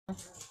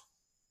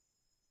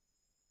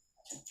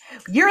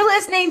You're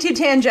listening to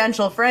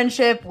Tangential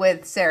Friendship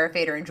with Sarah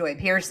Fader and Joy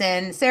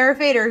Pearson. Sarah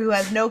Fader, who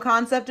has no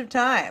concept of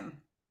time.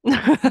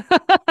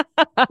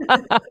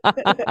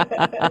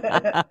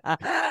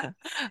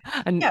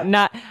 And Yeah,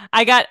 not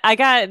I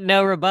got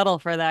no rebuttal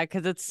for that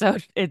because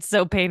it's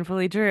so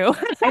painfully true.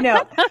 I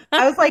know.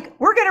 I was like,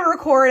 we're going to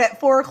record at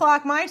 4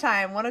 o'clock my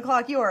time, 1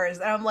 o'clock yours.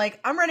 And I'm like,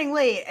 I'm running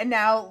late. And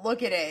now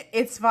look at it.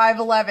 It's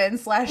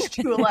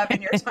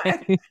 5:11/2:11 your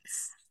time.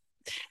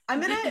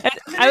 I'm I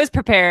gonna, was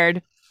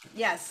prepared.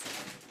 yes.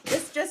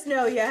 Just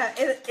know, yeah,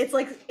 it's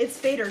like, it's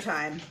Fader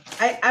time.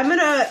 I'm going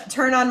to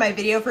turn on my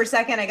video for a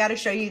second. I got to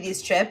show you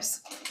these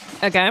chips.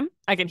 Okay.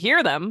 I can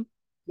hear them.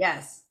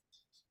 Yes.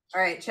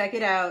 All right, check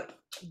it out.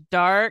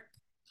 Dark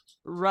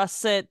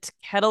russet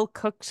kettle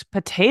cooked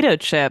potato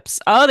chips.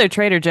 Oh, they're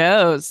Trader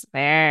Joe's.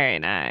 Very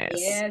nice.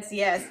 Yes,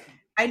 yes.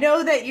 I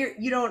know that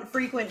you don't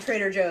frequent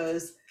Trader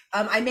Joe's.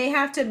 I may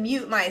have to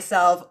mute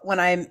myself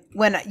when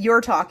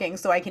you're talking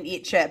so I can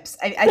eat chips.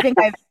 I think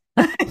I've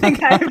I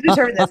think I've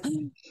determined this.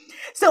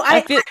 So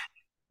I feel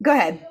go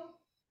ahead.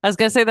 I was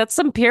gonna say that's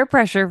some peer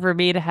pressure for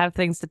me to have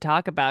things to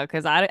talk about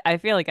because I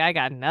feel like I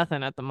got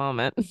nothing at the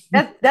moment.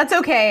 That's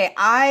okay.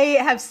 I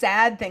have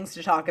sad things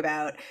to talk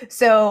about.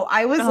 So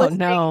I was Oh listening.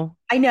 no.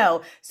 I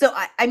know. So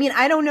I mean,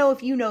 I don't know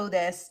if you know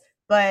this,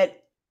 but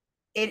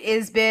it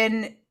has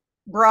been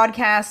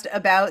broadcast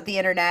about the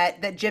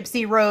internet that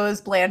Gypsy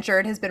Rose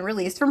Blanchard has been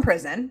released from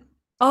prison.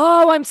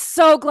 Oh, I'm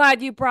so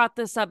glad you brought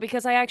this up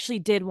because I actually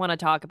did want to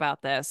talk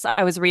about this.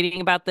 I was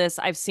reading about this.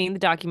 I've seen the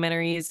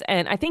documentaries,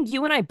 and I think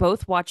you and I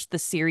both watched the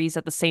series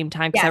at the same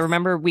time because I Yes.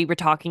 remember we were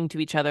talking to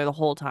each other the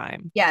whole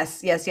time.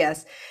 Yes, yes,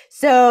 yes.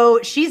 So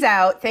she's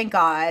out, thank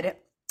God.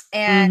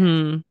 And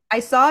Mm-hmm. I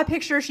saw a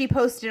picture she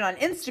posted on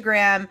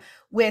Instagram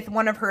with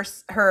one of her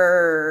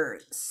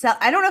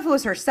I don't know if it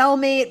was her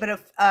cellmate, but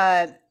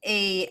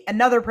a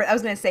another I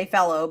was going to say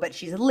fellow, but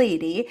she's a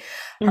lady.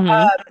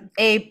 Mm-hmm.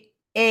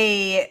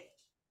 A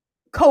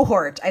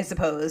cohort, I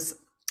suppose,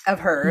 of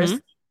hers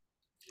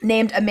Mm-hmm.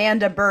 named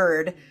Amanda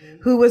Bird,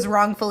 who was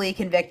wrongfully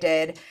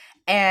convicted.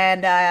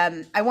 And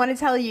I want to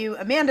tell you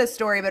Amanda's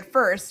story, but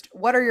first,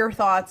 what are your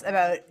thoughts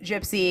about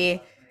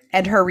Gypsy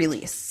and her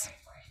release?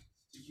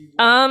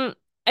 Um,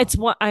 it's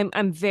what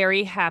I'm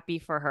very happy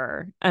for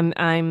her.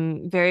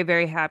 I'm very,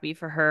 very happy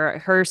for her.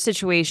 Her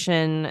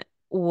situation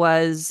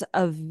was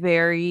a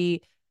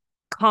very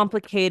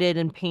complicated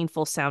and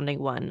painful sounding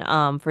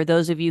one. For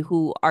those of you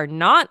who are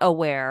not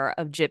aware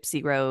of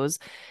Gypsy Rose,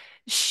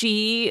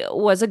 she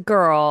was a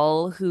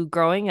girl who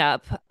growing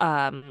up,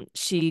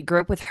 she grew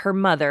up with her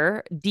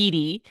mother,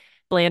 Deedles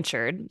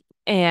Blanchard,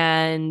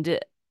 and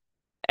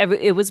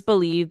it was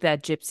believed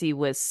that Gypsy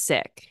was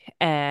sick.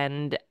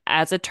 And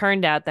as it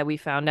turned out, that we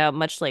found out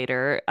much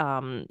later,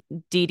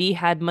 Dee Dee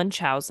had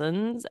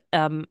Munchausen's,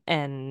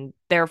 and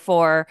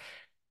therefore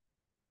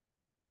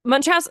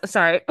Munchausen.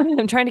 Sorry,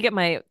 I'm trying to get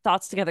my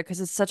thoughts together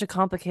because it's such a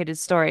complicated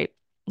story.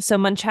 So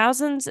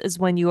Munchausen's is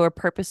when you are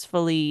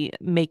purposefully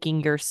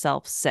making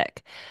yourself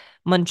sick.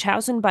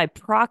 Munchausen by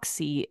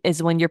proxy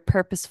is when you're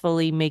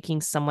purposefully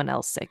making someone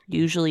else sick,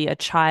 usually a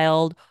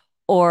child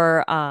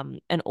or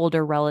an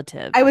older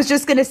relative. I was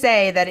just going to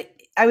say that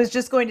I was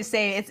just going to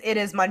say it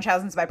is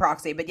Munchausen's by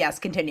proxy, but yes,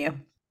 continue.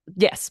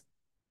 Yes,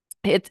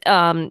 it's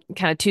kind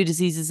of two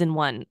diseases in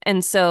one.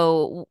 And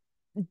so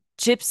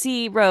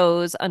Gypsy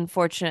Rose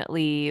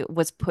unfortunately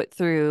was put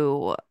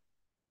through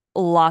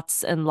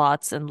lots and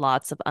lots and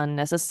lots of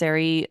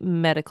unnecessary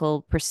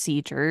medical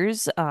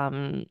procedures.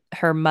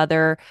 Her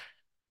mother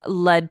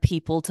led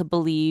people to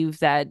believe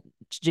that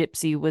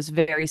Gypsy was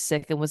very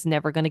sick and was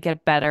never going to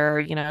get better.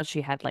 You know,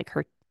 she had like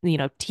her,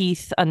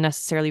 teeth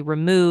unnecessarily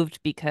removed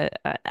because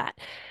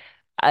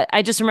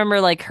I just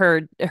remember like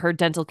her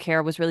dental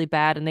care was really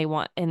bad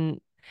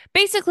and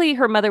basically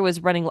her mother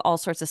was running all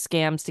sorts of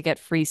scams to get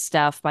free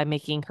stuff by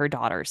making her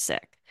daughter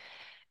sick.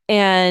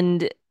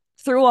 And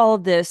through all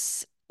of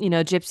this,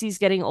 Gypsy's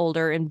getting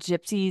older and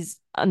Gypsy's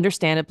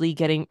understandably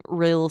getting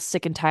real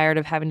sick and tired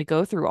of having to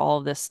go through all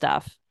of this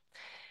stuff.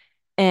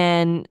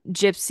 And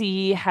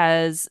Gypsy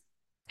has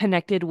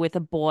connected with a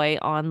boy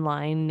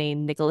online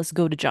named Nicholas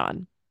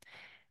Godejohn.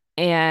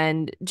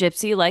 And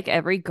Gypsy, like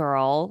every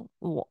girl,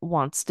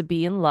 wants to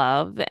be in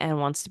love and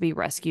wants to be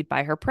rescued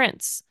by her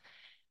prince.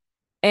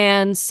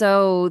 And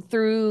so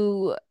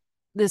through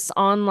this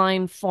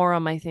online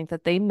forum, I think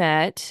that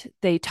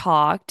they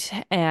talked,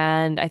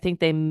 and I think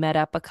they met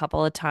up a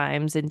couple of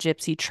times. And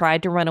Gypsy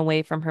tried to run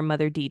away from her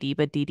mother, Dee Dee,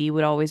 but Dee Dee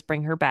would always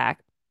bring her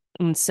back.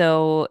 And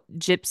so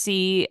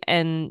Gypsy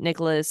and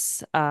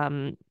Nicholas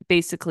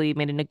basically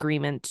made an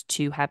agreement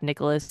to have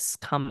Nicholas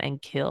come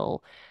and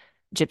kill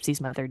Gypsy's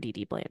mother, Dee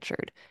Dee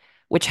Blanchard,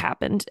 which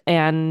happened.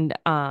 And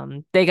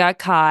they got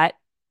caught,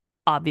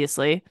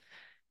 obviously.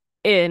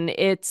 And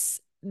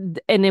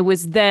it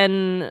was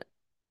then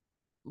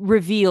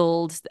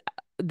revealed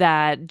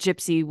that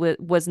Gypsy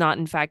was not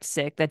in fact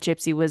sick, that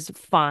Gypsy was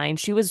fine.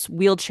 She was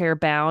wheelchair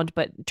bound,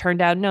 but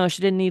turned out no,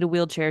 she didn't need a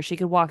wheelchair. She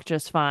could walk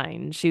just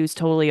fine. She was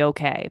totally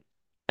okay.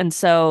 And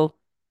so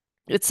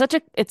it's such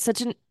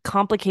a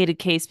complicated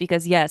case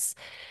because yes,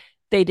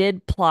 they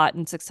did plot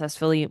and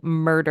successfully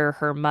murder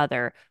her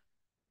mother,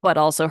 but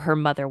also her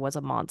mother was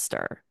a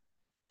monster.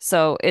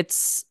 So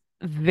it's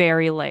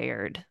very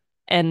layered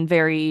and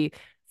very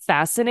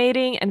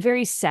fascinating and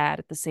very sad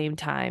at the same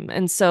time.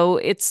 And so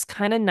it's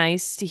kind of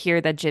nice to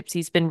hear that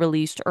Gypsy's been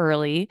released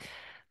early.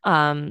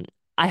 Um,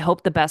 I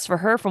hope the best for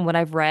her from what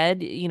I've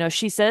read. You know,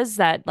 she says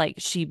that like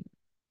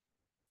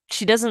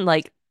she doesn't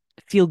like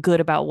feel good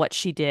about what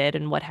she did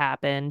and what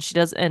happened. She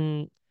does,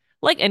 and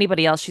like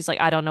anybody else, she's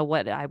like, I don't know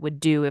what I would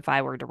do if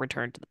I were to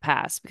return to the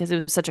past because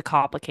it was such a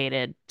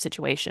complicated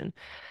situation.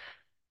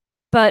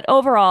 But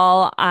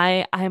overall,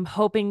 I'm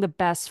hoping the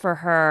best for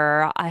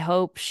her. I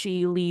hope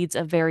she leads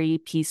a very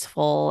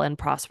peaceful and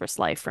prosperous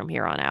life from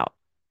here on out.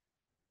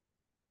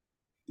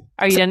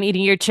 Are you done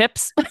eating your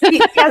chips?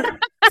 Yes.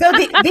 So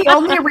the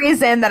only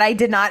reason that I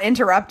did not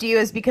interrupt you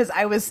is because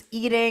I was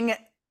eating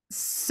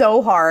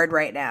so hard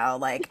right now.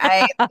 Like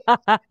I'm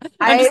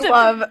I just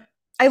love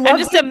I I'm love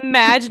just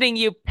imagining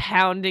you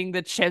pounding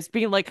the chips,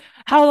 being like,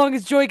 "How long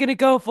is Joy gonna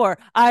go for?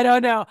 I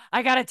don't know.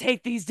 I gotta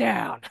take these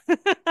down."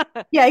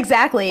 yeah,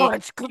 exactly.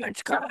 Crunch,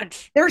 crunch,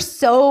 crunch. They're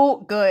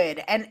so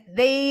good and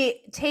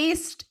they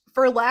taste,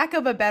 for lack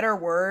of a better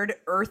word,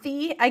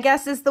 earthy, I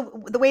guess is the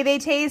way they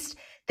taste.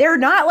 They're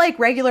not like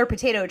regular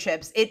potato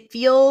chips. It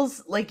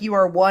feels like you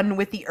are one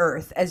with the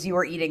earth as you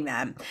are eating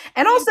them.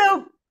 And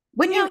also,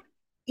 when Yeah.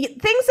 you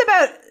things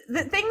about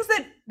the things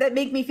that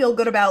make me feel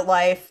good about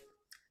life,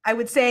 I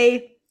would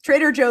say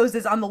Trader Joe's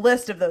is on the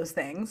list of those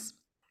things.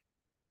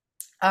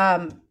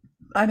 Um,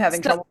 I'm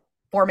having So, trouble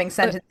forming uh,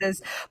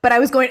 sentences, but I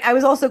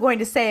was also going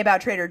to say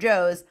about Trader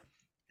Joe's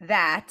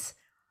that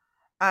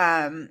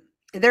um,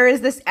 there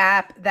is this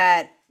app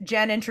that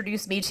Jen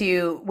introduced me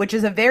to, which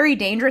is a very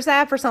dangerous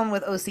app for someone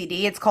with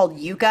OCD. It's called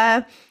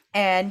Yuka,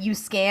 and you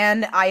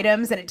scan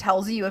items and it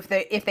tells you if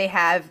they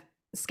have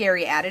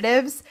scary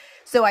additives.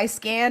 So I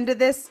scanned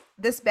this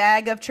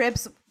bag of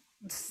chips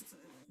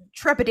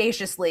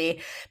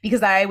trepidatiously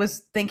because I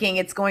was thinking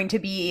it's going to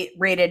be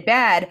rated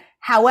bad.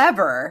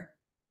 However,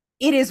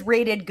 it is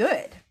rated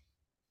good.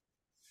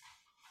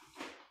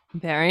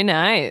 very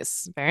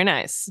nice. Very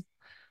nice.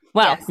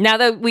 Well, Yes. now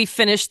that we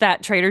finished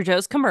that Trader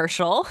Joe's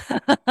commercial,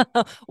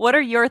 what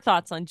are your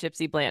thoughts on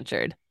Gypsy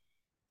Blanchard?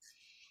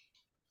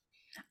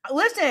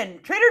 Listen,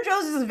 Trader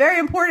Joe's is a very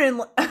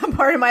important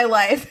part of my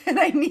life, and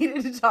I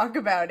needed to talk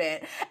about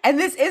it. And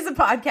this is a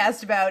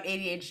podcast about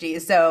ADHD,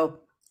 so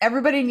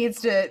everybody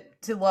needs to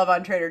love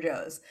on Trader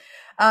Joe's.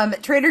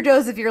 Trader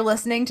Joe's, if you're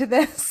listening to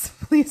this,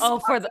 please Oh,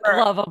 for the sponsor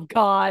love of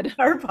God.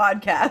 our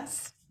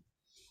podcast.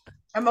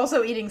 I'm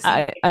also eating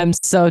seaweed. I'm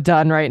so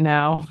done right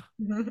now.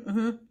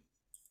 Mm-hmm.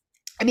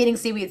 I'm eating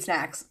seaweed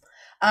snacks.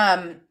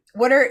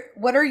 What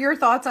are your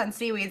thoughts on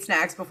seaweed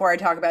snacks before I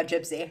talk about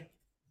Gypsy?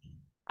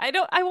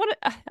 I want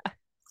to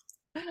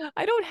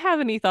I don't have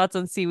any thoughts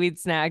on seaweed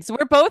snacks.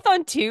 We're both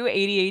on two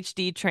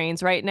ADHD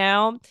trains right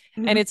now,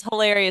 and Mhm. it's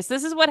hilarious.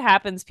 This is what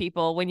happens,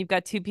 people, when you've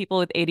got two people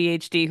with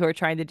ADHD who are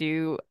trying to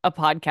do a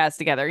podcast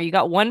together. You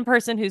got one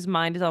person whose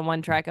mind is on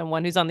one track and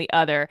one who's on the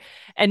other,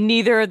 and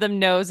neither of them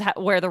knows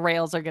where the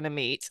rails are going to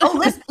meet.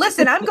 Oh,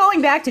 listen, I'm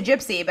going back to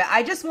Gypsy, but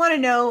I just want to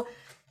know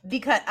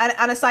because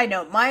on a side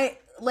note, my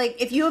like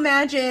if you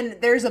imagine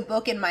there's a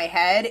book in my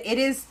head, it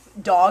is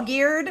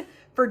dog-eared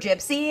for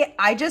Gypsy.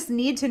 I just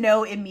need to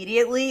know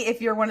immediately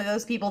if you're one of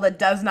those people that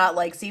does not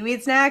like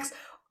seaweed snacks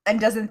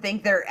and doesn't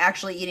think they're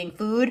actually eating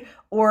food,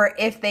 or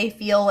if they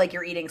feel like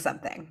you're eating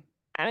something.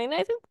 I mean,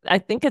 I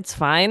think it's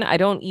fine. I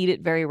don't eat it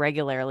very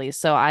regularly,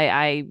 so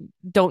I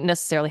don't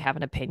necessarily have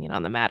an opinion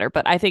on the matter,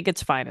 but I think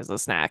it's fine as a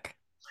snack.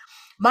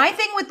 My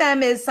thing with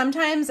them is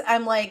sometimes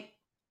I'm like,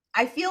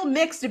 I feel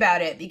mixed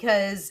about it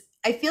because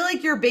I feel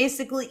like you're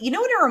basically, you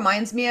know what it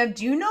reminds me of?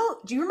 Do you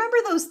remember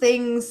those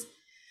things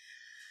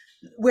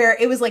where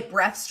it was like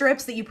breath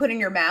strips that you put in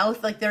your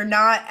mouth? Like they're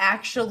not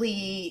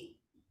actually,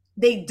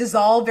 they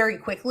dissolve very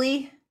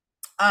quickly.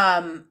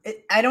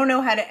 I don't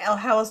know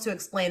how else to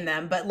explain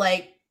them, but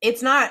like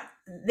it's not,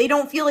 they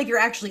don't feel like you're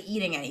actually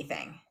eating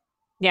anything.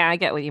 Yeah, I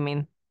get what you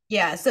mean.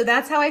 Yeah, so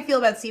that's how I feel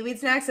about seaweed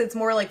snacks. It's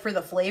more like for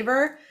the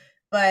flavor,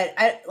 but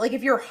I like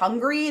if you're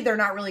hungry, they're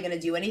not really going to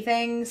do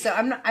anything. So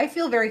I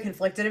feel very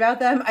conflicted about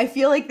them. I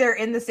feel like they're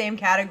in the same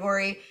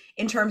category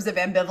in terms of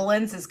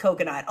ambivalence as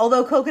coconut.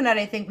 Although coconut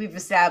I think we've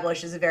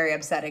established is a very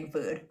upsetting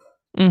food.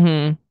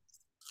 Mm-hmm.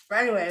 But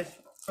anyways,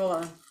 hold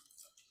on.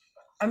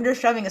 I'm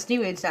just shoving a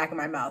seaweed snack in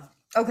my mouth.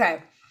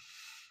 Okay.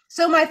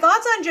 So my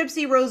thoughts on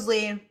Gypsy Rose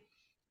Lee,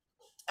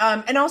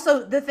 and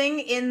also the thing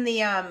in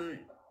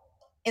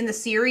the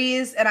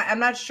series, and I'm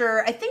not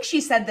sure. I think she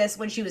said this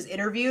when she was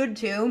interviewed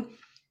too.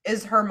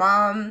 Is her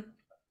mom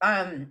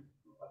um,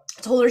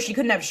 told her she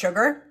couldn't have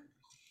sugar,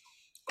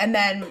 and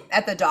then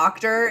at the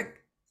doctor,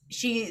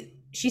 she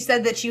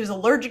said that she was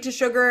allergic to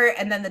sugar,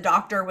 and then the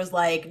doctor was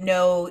like,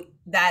 "No,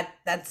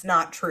 that's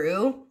not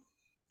true,"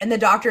 and the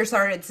doctor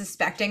started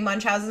suspecting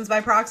Munchausen's by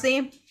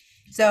proxy.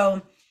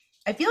 So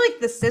I feel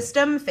like the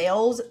system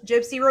fails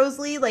Gypsy Rose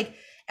Lee. Like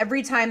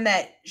every time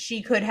that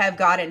she could have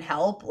gotten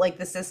help, like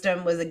the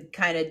system was a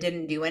kind of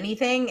didn't do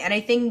anything. And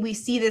I think we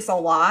see this a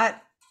lot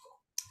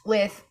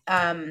with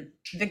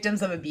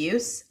victims of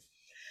abuse,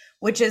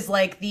 which is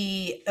like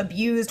the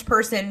abused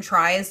person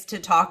tries to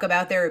talk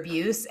about their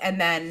abuse, and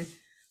then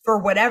for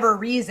whatever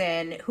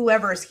reason,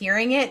 whoever's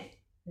hearing it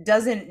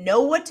doesn't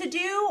know what to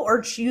do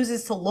or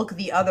chooses to look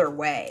the other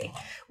way,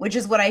 which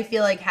is what I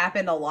feel like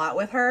happened a lot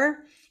with her.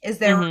 Is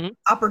there were Hmm.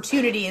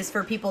 opportunities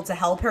for people to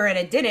help her and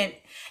it didn't.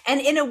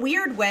 And in a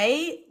weird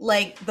way,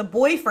 like the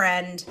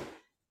boyfriend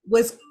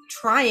was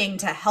trying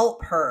to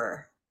help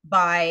her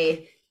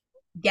by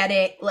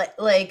getting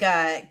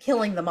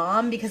killing the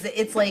mom, because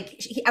it's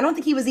like I don't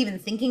think he was even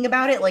thinking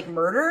about it like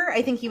murder.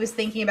 I think he was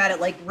thinking about it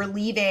like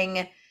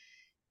relieving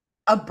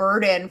a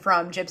burden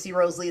from Gypsy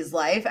Rose Lee's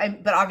life.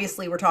 But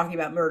obviously we're talking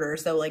about murder,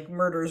 so like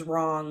murder's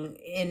wrong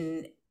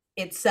in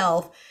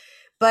itself.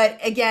 But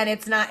again,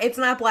 it's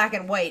not black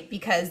and white,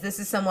 because this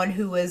is someone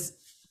who was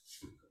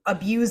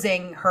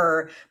abusing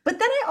her. But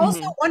then I also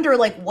Hmm. wonder,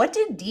 like, what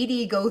did Dee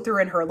Dee go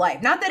through in her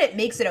life? Not that it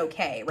makes it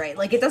okay, right?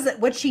 Like, it doesn't,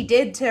 what she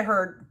did to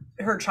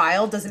her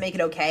child doesn't make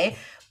it okay.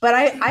 But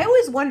I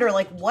always wonder,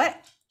 like,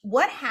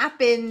 what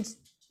happened,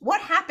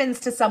 what happens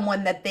to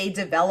someone that they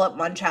develop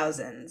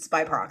Munchausen's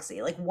by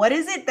proxy? Like, what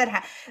is it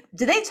that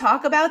do they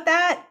talk about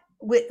that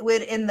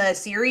with in the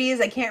series?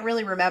 I can't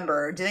really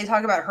remember. Do they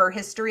talk about her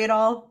history at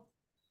all?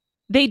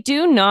 They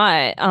do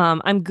not.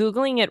 I'm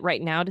Googling it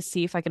right now to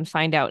see if I can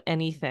find out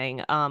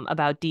anything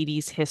about Dee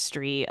Dee's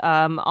history.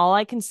 All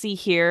I can see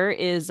here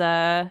is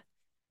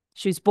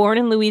she was born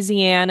in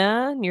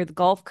Louisiana near the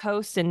Gulf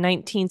Coast in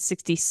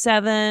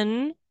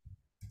 1967.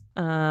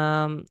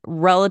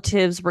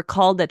 Relatives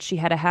recalled that she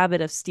had a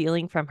habit of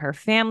stealing from her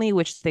family,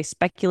 which they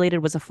speculated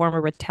was a form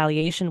of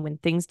retaliation when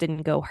things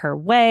didn't go her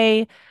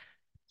way.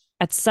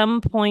 At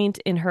some point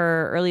in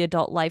her early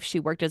adult life, she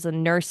worked as a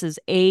nurse's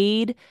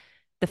aide.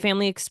 The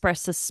family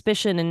expressed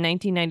suspicion in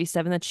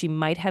 1997 that she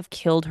might have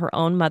killed her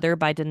own mother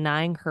by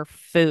denying her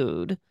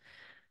food.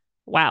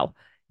 Wow.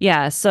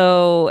 Yeah,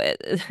 so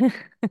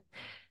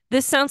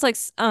this sounds like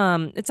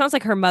it sounds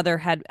like her mother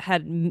had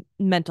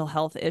mental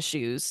health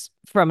issues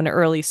from an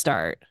early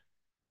start.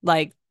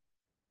 Like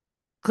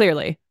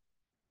clearly.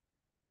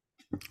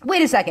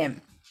 Wait a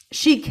second.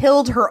 She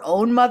killed her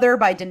own mother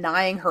by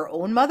denying her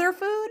own mother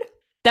food?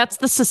 That's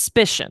the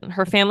suspicion.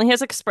 Her family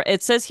has expressed,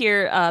 it says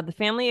here, the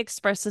family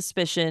expressed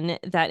suspicion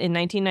that in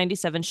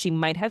 1997 she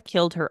might have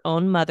killed her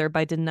own mother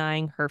by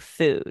denying her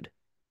food.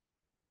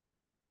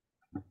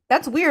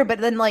 That's weird, but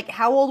then like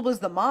how old was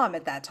the mom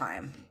at that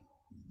time?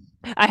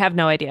 I have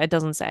no idea. It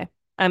doesn't say.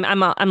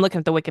 I'm looking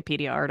at the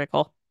Wikipedia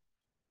article.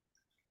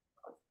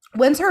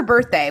 When's her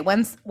birthday?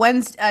 When's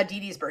Dee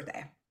Dee's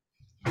birthday?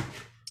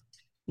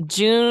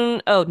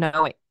 June. Oh no,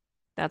 wait.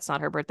 That's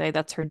not her birthday.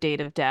 That's her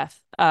date of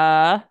death.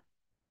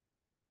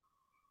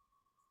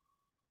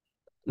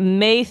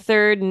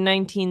 May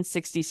 3rd,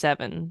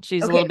 1967.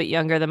 She's a little Okay. bit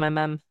younger than my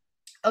mom.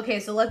 Okay,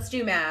 so let's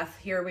do math.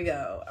 Here we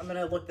go. I'm going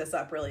to look this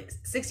up really.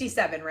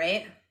 67,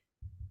 right?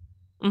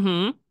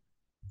 Mm-hmm.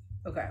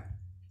 Okay.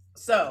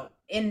 So,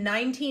 in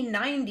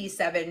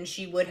 1997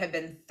 she would have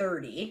been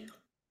 30,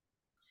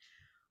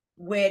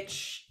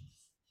 which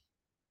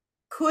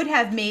could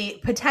have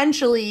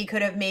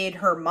made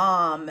her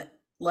mom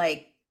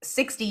like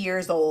 60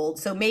 years old.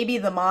 So maybe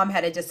the mom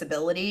had a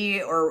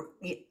disability or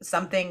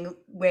something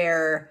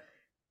where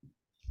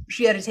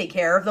she had to take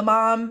care of the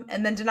mom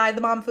and then denied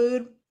the mom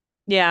food,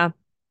 Yeah.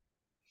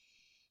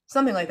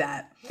 something like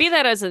that. Be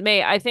that as it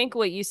may, I think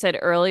what you said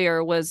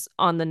earlier was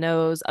on the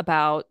nose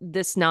about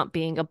this not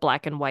being a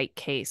black and white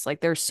case.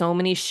 Like there's so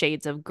many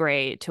shades of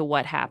gray to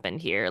what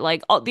happened here.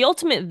 Like the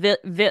ultimate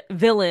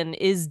villain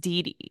is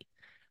Dee Dee.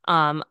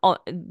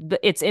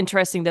 It's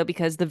interesting though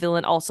because the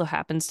villain also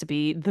happens to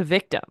be the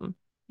victim,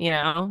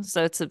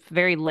 So it's a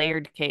very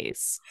layered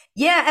case.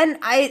 Yeah, and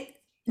I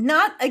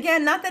not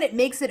again, not that it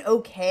makes it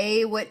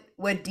okay what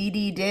Dee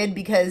Dee did,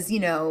 because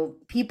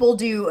people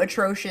do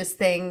atrocious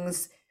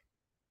things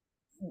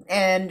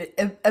and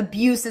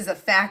abuse is a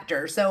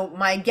factor. So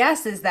my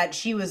guess is that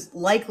she was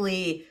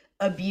likely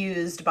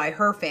abused by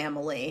her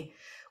family,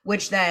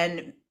 which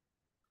then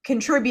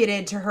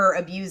contributed to her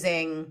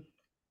abusing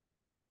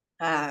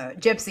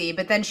Gypsy,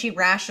 but then she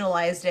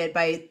rationalized it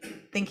by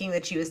thinking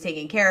that she was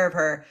taking care of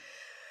her.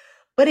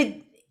 But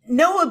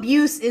no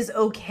abuse is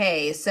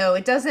okay, so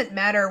it doesn't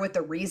matter what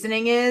the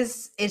reasoning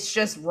is. It's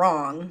just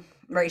wrong,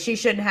 right?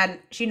 Should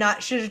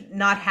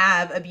not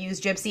have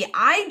abused Gypsy.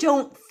 I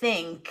don't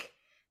think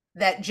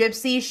that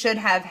Gypsy should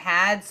have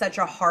had such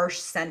a harsh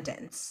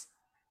sentence,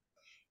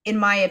 in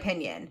my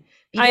opinion.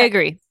 I Because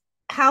agree.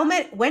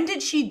 when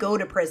did she go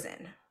to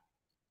prison?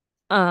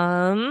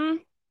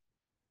 Um,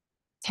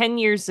 10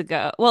 years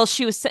ago. Well,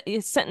 she was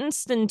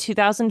sentenced in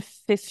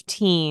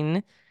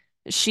 2015.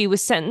 She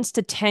was sentenced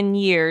to 10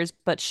 years,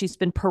 but she's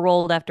been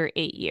paroled after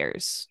 8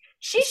 years.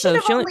 She should So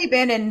have she only, only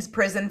been in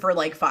prison for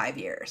like 5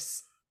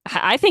 years.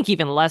 I think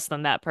even less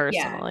than that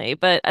Yeah. personally.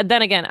 But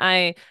then again,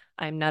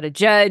 I'm not a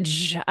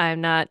judge.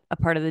 I'm not a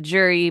part of the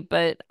jury,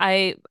 but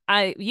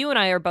you and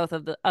I are both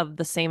of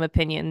the same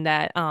opinion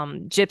that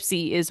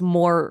Gypsy is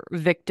more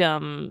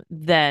victim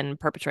than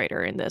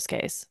perpetrator in this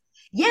case.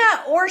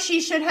 Yeah, or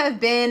she should have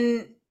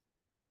been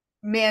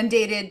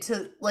mandated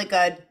to like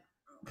a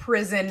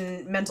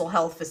prison mental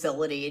health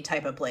facility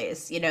type of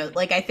place.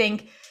 Like I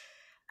think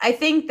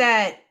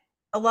that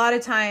a lot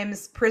of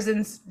times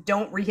prisons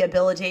don't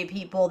rehabilitate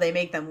people, they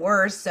make them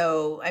worse.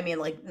 So, I mean,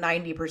 like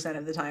 90%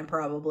 of the time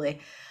probably.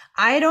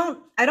 I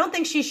don't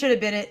think she should have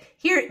been it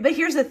here, but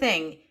here's the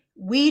thing.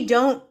 We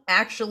don't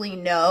actually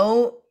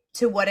know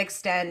to what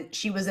extent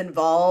she was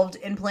involved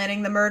in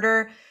planning the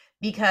murder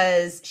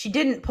because she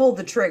didn't pull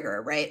the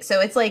trigger, right? So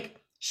it's like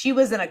she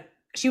was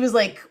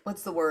like,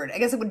 what's the word? I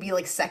guess it would be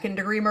like second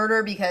degree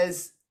murder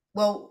because,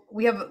 well,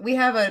 we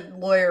have a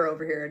lawyer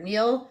over here,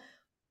 Neil.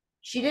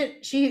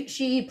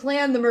 She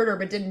planned the murder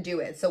but didn't do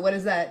it. So what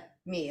does that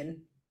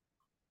mean?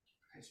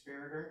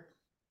 Conspirator?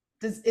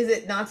 Is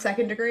it not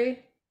second degree?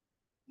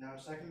 No,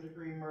 second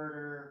degree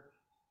murder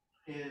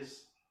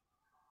is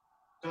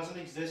doesn't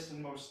exist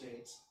in most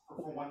states,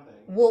 for one thing.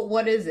 Well,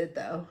 what is it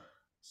though?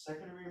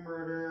 Second degree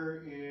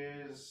murder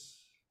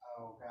is,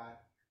 oh god,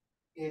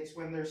 it's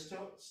when there's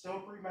still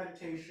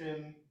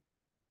premeditation,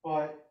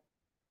 but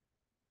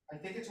I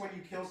think it's when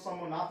you kill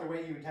someone not the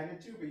way you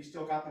intended to, but you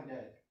still got them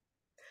dead.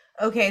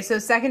 Okay, so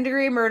second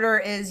degree murder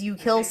is you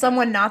kill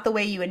someone not the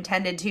way you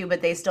intended to,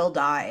 but they still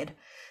died.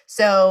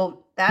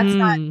 So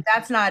Hmm.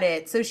 that's not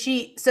it.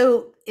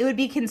 So it would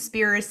be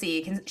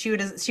conspiracy. She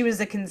was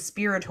a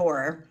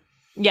conspirator.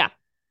 Yeah,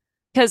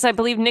 because I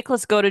believe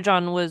Nicholas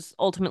Godejohn was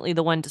ultimately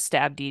the one to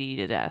stab Dee Dee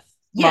to death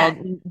while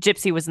Yeah,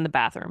 Gypsy was in the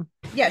bathroom.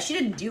 yeah, she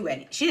didn't do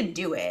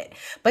it,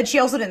 but she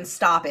also didn't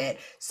stop it.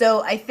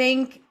 So I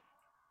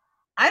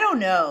don't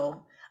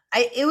know.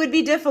 It would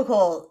be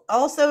difficult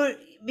also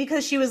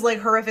because she was like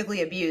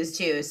horrifically abused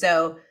too.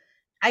 So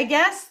I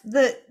guess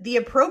the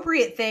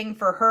appropriate thing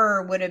for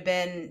her would have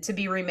been to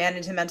be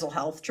remanded to mental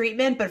health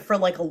treatment, but for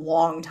like a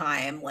long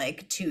time,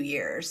 like 2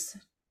 years.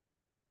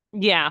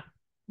 Yeah.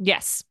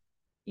 Yes.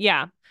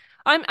 Yeah.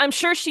 I'm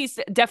sure she's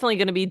definitely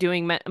going to be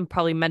doing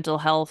probably mental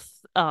health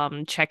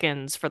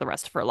check-ins for the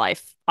rest of her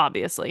life,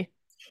 obviously.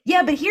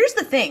 Yeah, but here's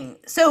the thing.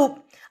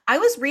 So I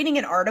was reading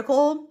an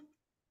article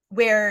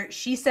where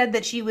she said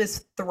that she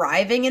was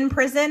thriving in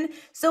prison.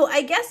 So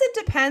I guess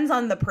it depends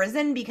on the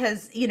prison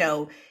because,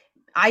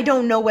 I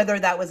don't know whether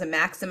that was a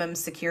maximum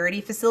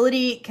security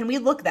facility. Can we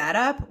look that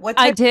up? What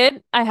I type?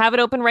 did. I have it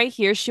open right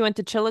here. She went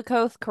to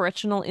Chillicothe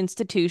Correctional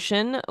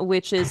Institution,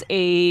 which is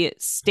a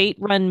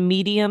state-run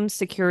medium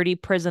security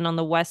prison on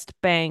the west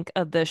bank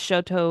of the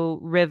Shoto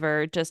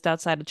River, just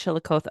outside of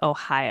Chillicothe,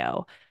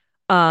 Ohio.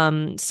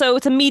 So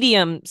it's a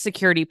medium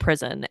security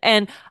prison.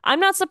 And I'm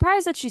not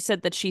surprised that she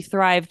said that she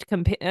thrived.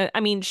 I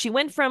mean, she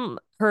went from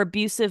her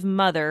abusive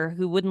mother,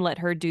 who wouldn't let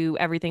her do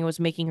everything that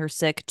was making her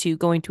sick, to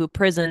going to a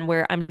prison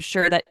where I'm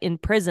sure that in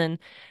prison,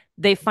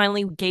 they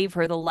finally gave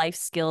her the life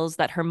skills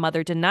that her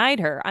mother denied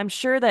her. I'm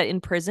sure that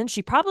in prison, these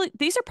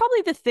are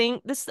probably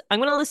I'm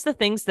going to list the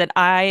things that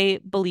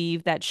I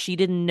believe that she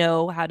didn't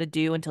know how to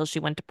do until she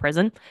went to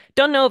prison.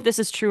 Don't know if this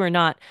is true or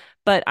not,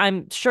 but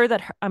I'm sure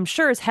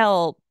as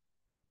hell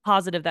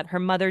positive that her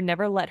mother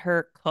never let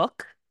her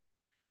cook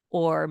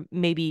or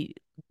maybe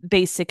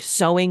basic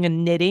sewing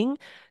and knitting,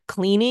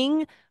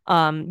 cleaning,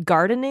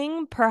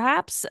 gardening,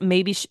 perhaps.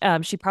 Maybe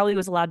she probably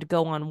was allowed to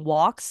go on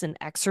walks and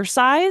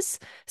exercise.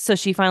 So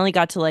she finally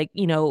got to, like,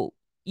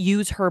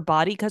 use her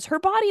body because her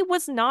body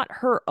was not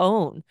her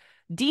own.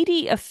 Dee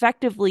Dee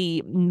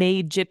effectively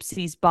made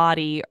Gypsy's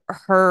body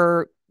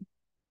her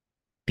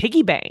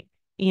piggy bank.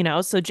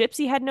 So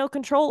Gypsy had no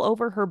control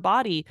over her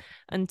body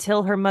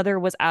until her mother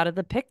was out of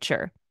the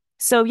picture.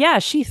 So yeah,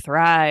 she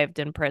thrived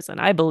in prison.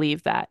 I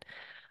believe that.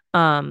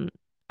 Um,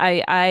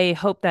 I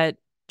hope that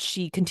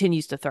she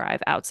continues to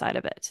thrive outside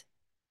of it.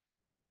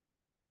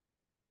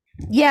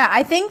 Yeah,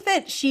 I think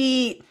that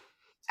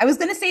I was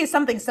going to say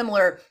something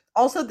similar.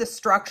 Also, the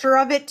structure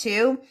of it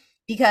too,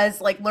 because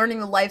like learning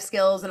the life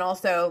skills and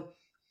also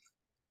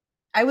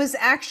I was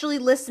actually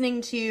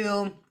listening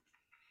to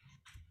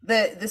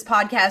this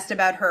podcast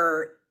about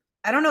her.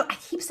 I don't know. I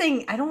keep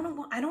saying I don't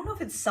know. I don't know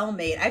if it's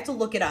cellmate. I have to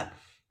look it up.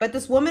 But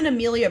this woman,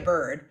 Amelia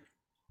Bird.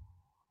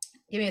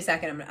 Give me a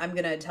second. I'm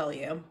gonna tell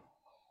you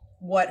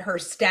what her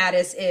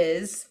status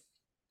is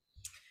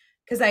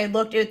because I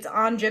looked. It's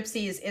on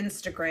Gypsy's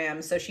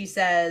Instagram. So she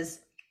says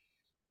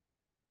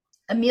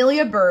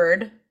Amelia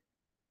Bird.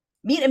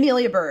 Meet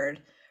Amelia Bird.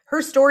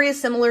 Her story is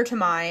similar to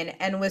mine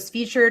and was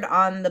featured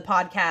on the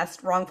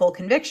podcast Wrongful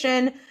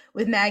Conviction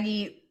with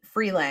Maggie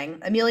Freelang.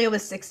 Amelia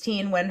was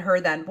 16 when her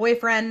then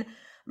boyfriend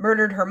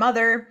murdered her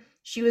mother.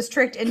 She was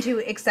tricked into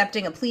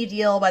accepting a plea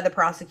deal by the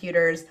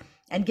prosecutors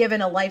and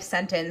given a life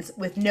sentence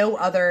with no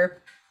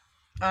other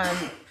um,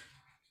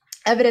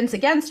 evidence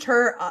against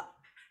her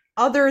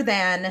other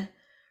than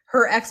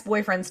her ex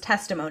boyfriend's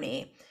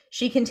testimony.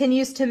 She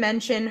continues to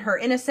mention her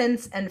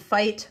innocence and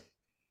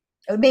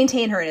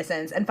maintain her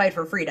innocence and fight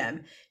for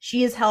freedom.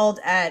 She is held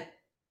at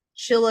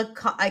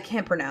Chillicothe. I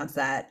can't pronounce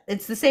that.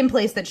 It's the same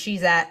place that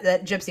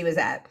Gypsy was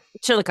at.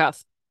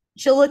 Chillicothe.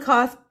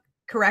 Chillicothe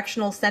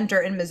Correctional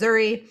Center in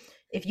Missouri.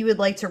 If you would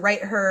like to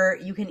write her,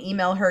 you can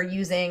email her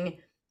using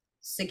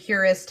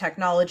Securus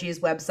Technologies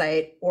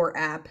website or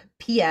app.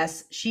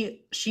 P.S.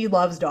 She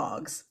loves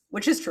dogs,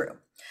 which is true.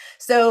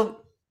 So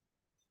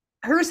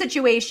her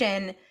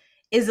situation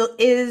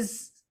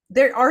is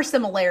there are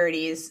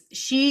similarities.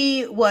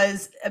 She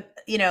was,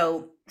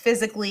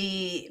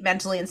 physically,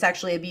 mentally, and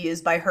sexually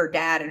abused by her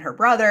dad and her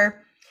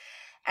brother,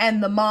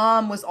 and the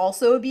mom was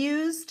also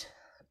abused,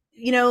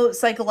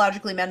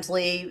 psychologically,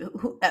 mentally,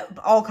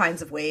 all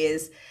kinds of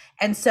ways.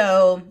 And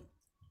so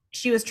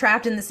she was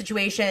trapped in the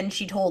situation.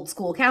 She told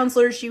school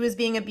counselors she was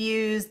being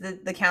abused.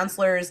 The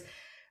counselors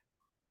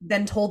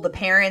then told the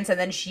parents, and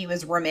then she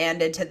was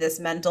remanded to this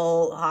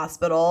mental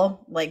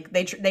hospital. Like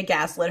they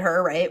gaslit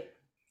her, right?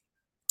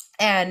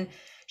 And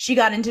she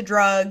got into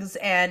drugs,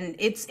 and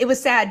it was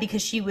sad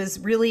because she was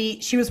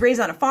raised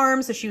on a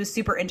farm, so she was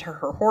super into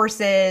her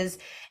horses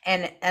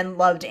and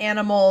loved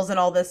animals and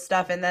all this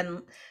stuff. And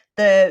then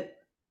the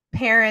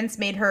parents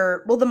made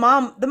her, well, the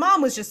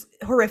mom was just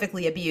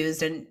horrifically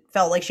abused and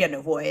felt like she had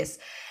no voice.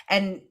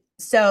 And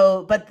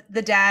so, but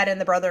the dad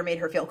and the brother made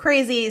her feel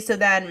crazy. So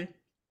then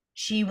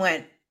she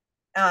went,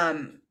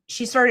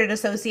 she started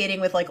associating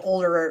with like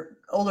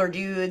older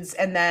dudes,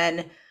 and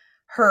then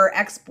her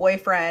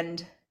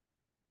ex-boyfriend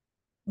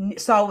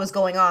saw what was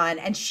going on,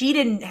 and she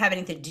didn't have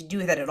anything to do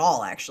with it at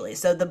all, actually.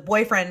 So the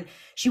boyfriend,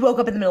 she woke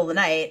up in the middle of the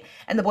night,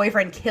 and the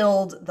boyfriend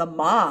killed the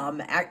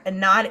mom. And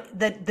not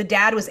the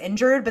dad was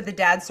injured, but the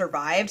dad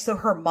survived. So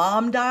her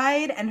mom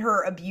died and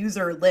her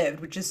abuser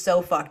lived, which is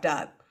so fucked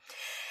up.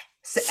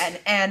 So,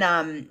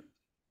 and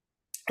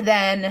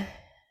then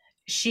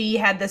she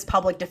had this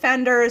public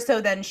defender. So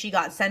then she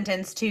got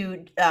sentenced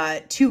to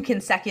 2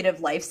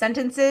 consecutive life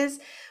sentences,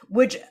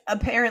 which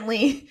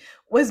apparently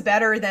was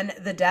better than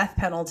the death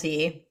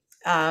penalty,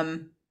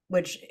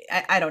 which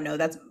I don't know.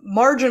 That's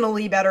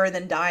marginally better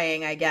than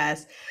dying, I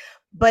guess.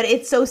 But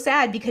it's so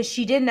sad because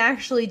she didn't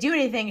actually do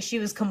anything. She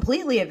was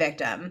completely a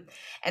victim.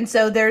 And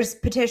so there's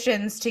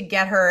petitions to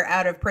get her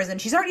out of prison.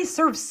 She's already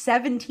served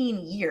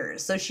 17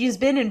 years. So she's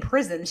been in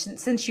prison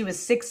since she was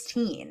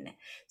 16.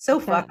 So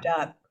fucked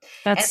up.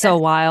 That's so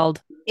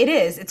wild. It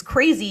is. It's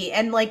crazy.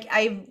 And like,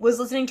 I was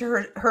listening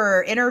to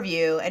her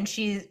interview, and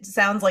she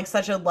sounds like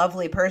such a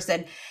lovely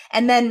person.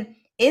 And then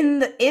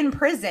in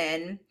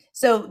prison,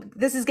 so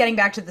this is getting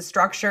back to the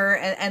structure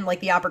and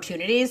like the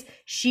opportunities.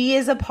 She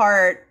is a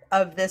part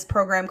of this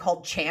program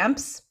called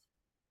Champs.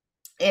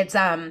 It's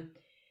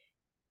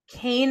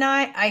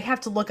canine. I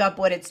have to look up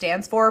what it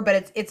stands for,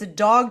 but it's a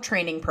dog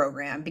training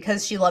program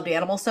because she loved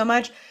animals so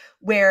much,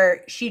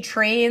 where she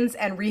trains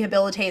and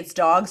rehabilitates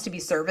dogs to be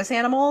service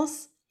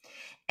animals.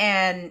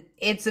 And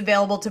it's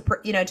available to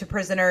to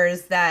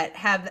prisoners that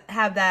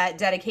have that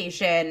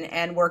dedication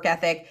and work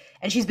ethic.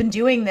 And she's been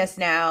doing this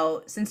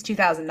now since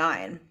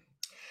 2009.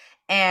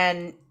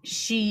 And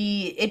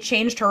it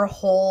changed her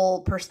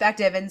whole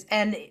perspective.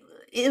 And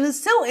it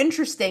was so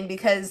interesting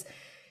because,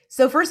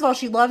 so first of all,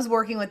 she loves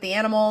working with the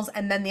animals.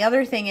 And then the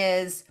other thing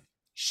is,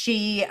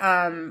 she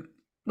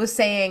was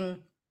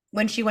saying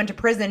when she went to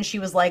prison, she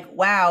was like,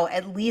 wow,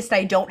 at least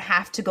I don't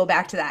have to go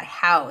back to that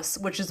house,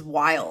 which is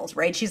wild,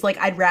 right? She's like,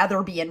 I'd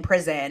rather be in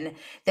prison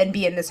than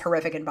be in this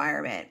horrific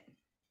environment.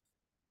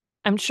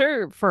 I'm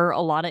sure for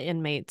a lot of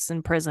inmates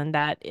in prison,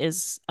 that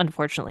is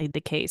unfortunately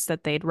the case,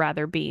 that they'd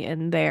rather be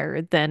in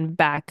there than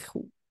back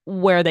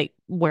where they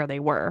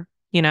were,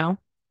 you know?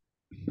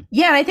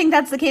 Yeah, and I think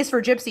that's the case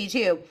for Gypsy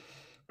too.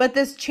 But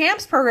this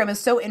Champs program is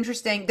so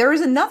interesting. There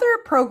was another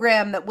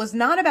program that was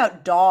not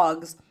about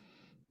dogs,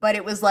 but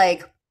it was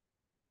like,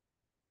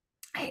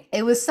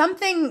 it was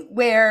something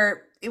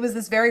where it was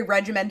this very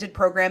regimented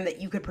program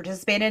that you could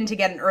participate in to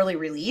get an early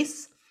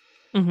release.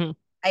 Mm-hmm.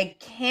 I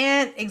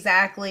can't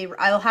exactly,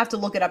 I'll have to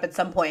look it up at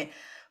some point.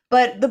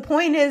 But the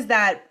point is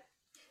that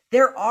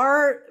there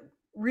are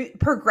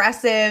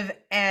progressive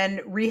and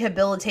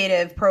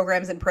rehabilitative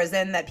programs in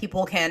prison that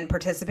people can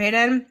participate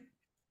in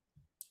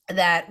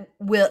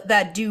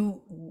that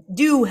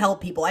do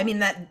help people. I mean,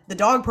 that the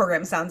dog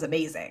program sounds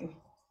amazing.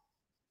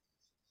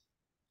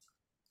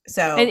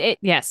 So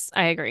yes,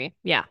 I agree.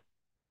 Yeah.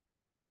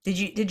 Did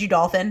you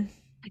dolphin?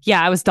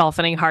 Yeah, I was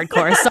dolphining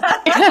hardcore.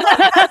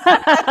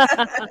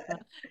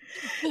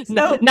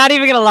 Not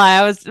even gonna lie,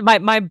 I was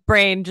my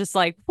brain just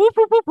like whoo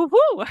whoo whoo whoo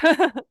whoo.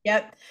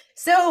 Yep.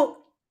 So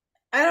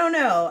I don't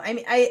know. I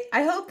mean,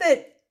 I hope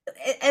that.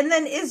 And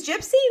then, is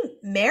Gypsy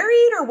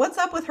married, or what's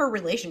up with her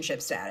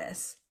relationship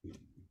status?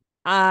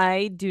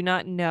 I do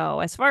not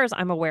know. As far as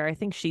I'm aware, I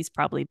think she's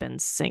probably been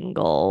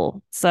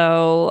single.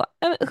 So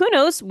who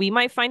knows? We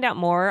might find out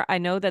more. I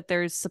know that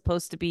there's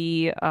supposed to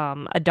be a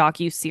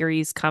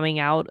docu-series coming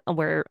out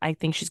where I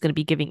think she's going to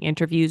be giving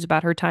interviews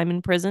about her time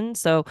in prison.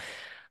 So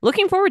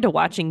looking forward to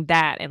watching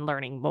that and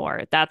learning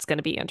more. That's going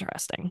to be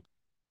interesting.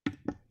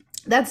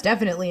 That's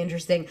definitely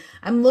interesting.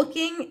 I'm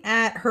looking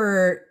at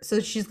her.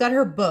 So she's got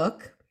her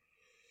book,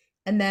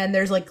 and then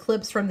there's like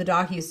clips from the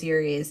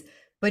docu-series.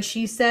 But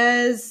she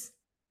says,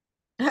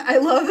 I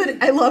love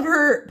it. I love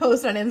her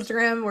post on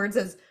Instagram where it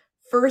says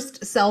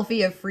first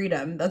selfie of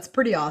freedom. That's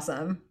pretty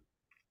awesome.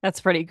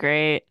 That's pretty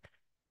great.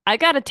 I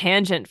got a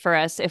tangent for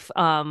us if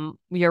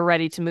you're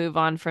ready to move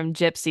on from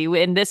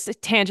Gypsy. And this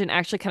tangent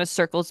actually kind of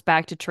circles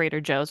back to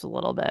Trader Joe's a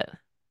little bit.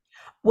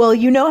 Well,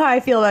 you know how I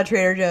feel about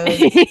Trader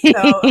Joe's,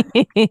 so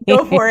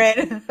go for it.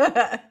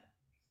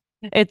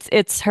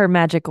 It's her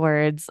magic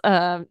words.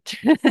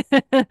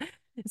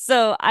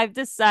 So I've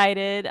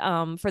decided,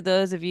 for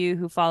those of you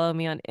who follow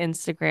me on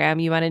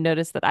Instagram, you might have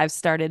noticed that I've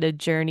started a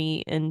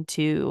journey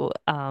into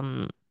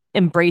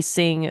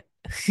embracing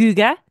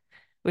hygge,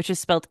 which is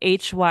spelled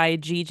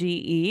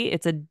Hygge.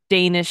 It's a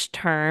Danish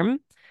term.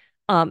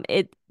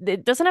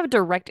 It doesn't have a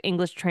direct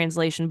English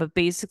translation, but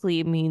basically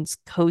it means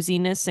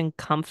coziness and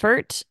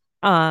comfort.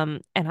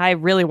 And I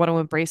really want to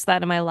embrace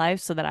that in my life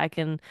so that I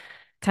can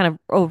kind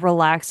of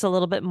relax a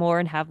little bit more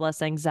and have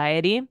less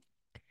anxiety.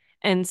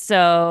 And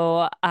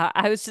so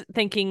I was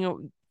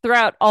thinking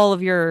throughout all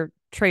of your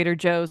Trader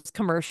Joe's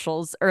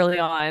commercials early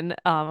on,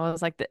 I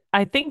was like,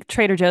 I think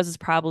Trader Joe's is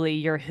probably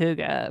your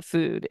hygge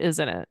food,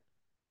 isn't it?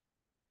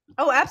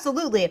 Oh,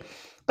 absolutely.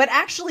 But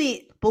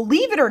actually,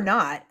 believe it or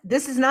not,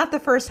 this is not the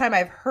first time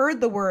I've heard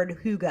the word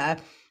hygge.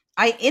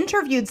 I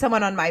interviewed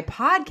someone on my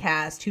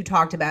podcast who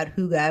talked about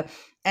hygge,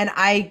 and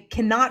I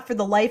cannot for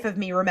the life of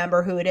me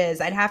remember who it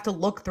is. I'd have to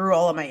look through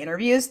all of my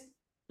interviews.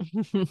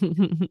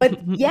 But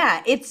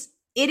yeah, it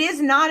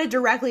is not a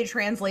directly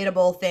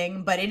translatable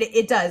thing, but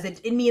it does.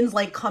 It means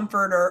like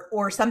comfort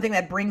or something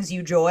that brings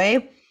you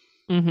joy.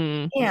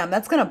 hmm Damn,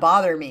 that's gonna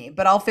bother me,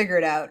 but I'll figure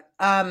it out.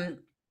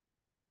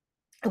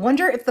 I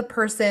wonder if the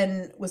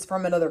person was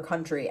from another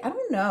country. I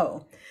don't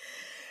know.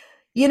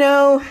 You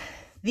know,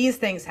 these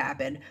things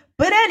happen.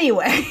 But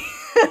anyway,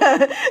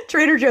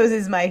 Trader Joe's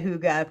is my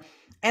hygge.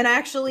 And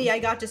actually, I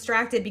got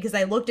distracted because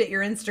I looked at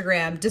your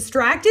Instagram.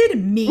 Distracted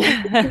me?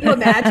 Can you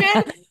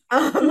imagine?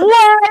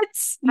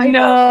 What? I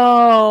know,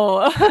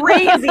 No.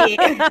 crazy.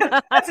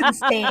 That's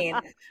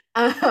insane.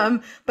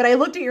 But I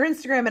looked at your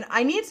Instagram and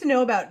I need to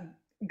know about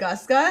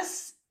Gus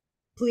Gus,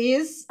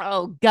 please.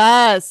 Oh,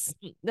 Gus.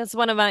 That's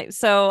one of my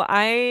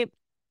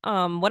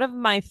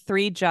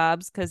three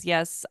jobs, because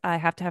yes, I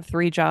have to have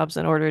three jobs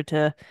in order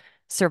to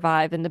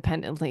survive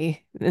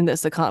independently in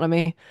this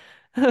economy.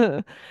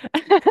 One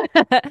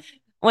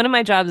of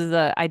my jobs is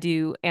I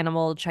do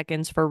animal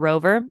check-ins for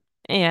Rover.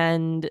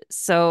 And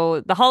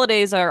so the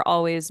holidays are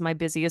always my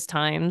busiest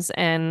times.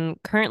 And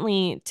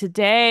currently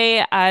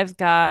today I've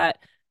got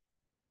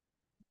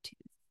two,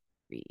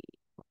 three,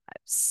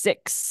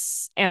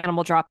 six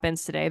animal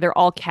drop-ins today. They're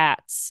all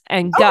cats.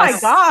 And Oh my Gus,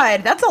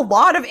 God, that's a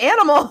lot of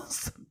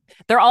animals.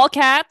 they're all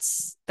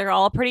cats. They're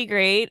all pretty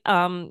great.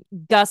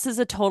 Gus is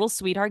a total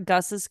sweetheart.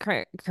 Gus is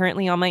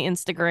currently on my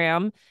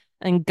Instagram,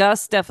 and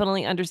Gus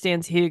definitely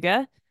understands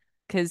Hygge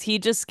because he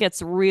just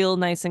gets real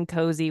nice and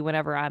cozy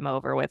whenever I'm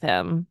over with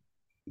him.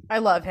 I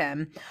love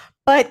him.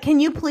 But can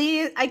you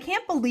please, I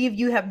can't believe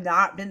you have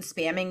not been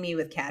spamming me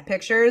with cat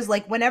pictures.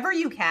 Like whenever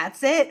you cat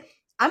sit,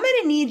 I'm going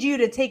to need you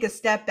to take a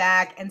step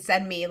back and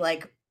send me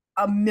like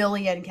a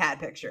million cat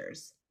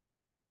pictures.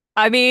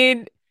 I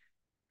mean,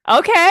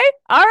 okay,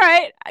 all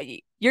right.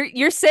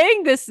 You're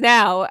saying this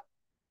now,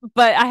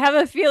 but I have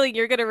a feeling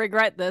you're gonna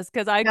regret this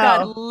because I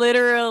got No.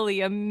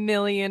 literally a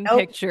million Nope.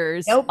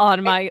 pictures Nope.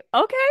 on my.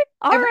 Okay,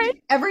 all right.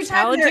 Every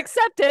time Challenge there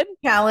accepted.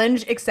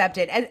 challenge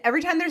accepted. And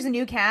every time there's a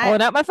new Pulling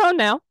cat, out my phone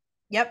now.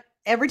 yep.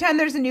 Every time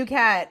there's a new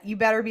cat, you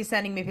better be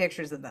sending me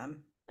pictures of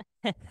them.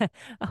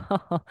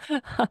 Oh,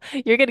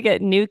 you're gonna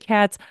get new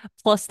cats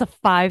plus the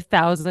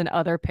 5,000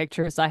 other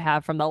pictures I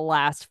have from the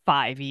last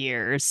 5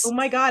 years. Oh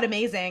my God,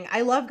 amazing.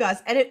 I love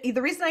Gus. And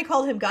the reason I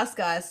called him Gus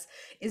Gus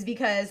is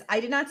because I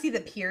did not see the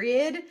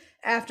period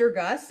after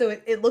Gus. So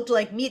it looked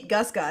like meet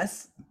Gus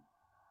Gus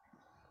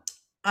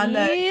on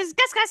the He's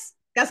Gus Gus.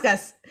 Gus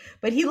Gus.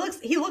 But he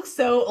looks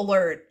so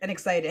alert and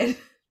excited.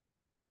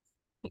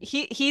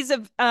 He's a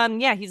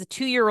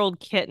 2-year-old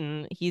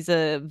kitten. He's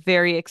a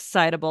very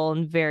excitable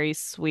and very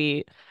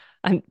sweet.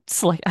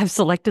 I've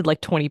selected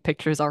like 20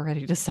 pictures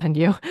already to send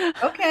you.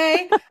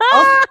 Okay.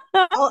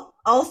 Also,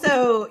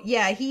 also,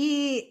 yeah,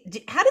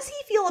 how does he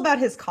feel about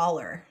his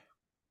collar?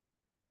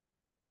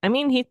 I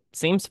mean, he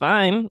seems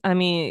fine. I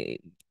mean,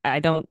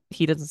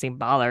 he doesn't seem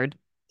bothered.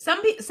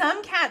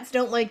 Some cats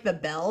don't like the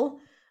bell.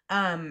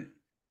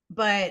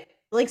 But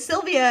like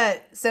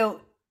Sylvia,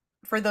 so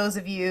for those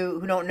of you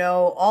who don't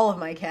know all of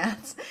my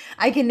cats,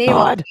 I can name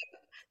all. God.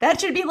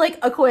 That should be like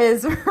a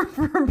quiz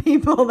for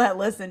people that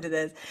listen to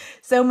this.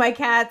 So my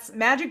cats,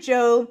 Magic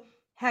Joe,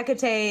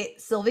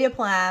 Hecate, Sylvia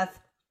Plath,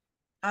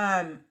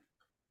 um,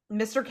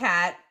 Mr.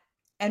 Cat,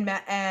 and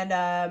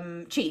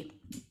Chi.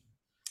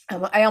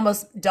 I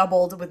almost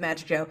doubled with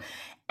Magic Joe.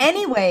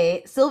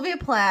 Anyway, Sylvia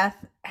Plath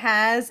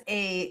has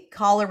a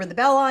collar with a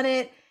bell on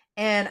it,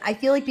 and I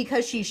feel like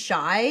because she's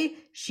shy,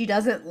 she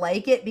doesn't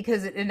like it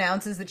because it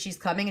announces that she's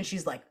coming, and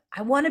she's like,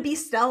 "I want to be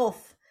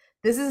stealth.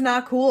 This is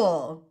not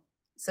cool."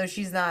 So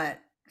she's not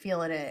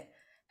feeling it.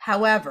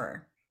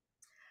 However,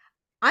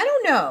 I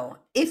don't know.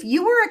 If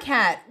you were a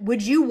cat,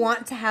 would you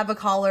want to have a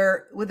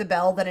collar with a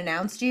bell that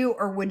announced you,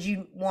 or would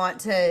you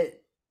want to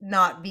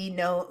not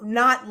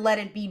let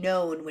it be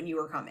known when you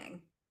were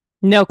coming?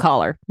 No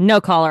collar. No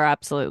collar,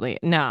 absolutely.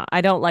 No,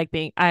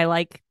 I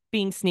like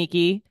being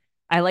sneaky.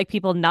 I like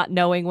people not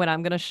knowing when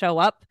I'm going to show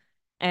up,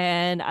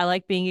 and I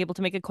like being able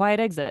to make a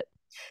quiet exit.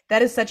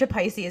 That is such a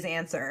Pisces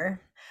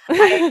answer.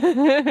 I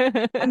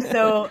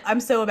I'm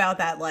so about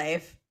that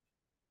life.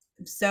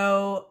 I'm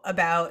so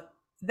about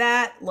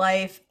that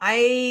life.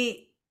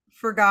 I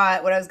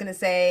forgot what I was gonna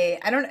say.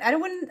 I don't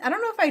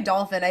know if I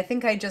dolphin. I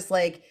think I just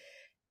like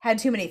had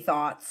too many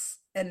thoughts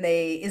and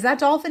they is that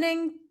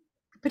dolphining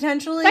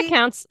That potentially?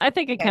 counts. I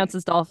think it Okay. counts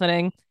as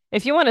dolphining.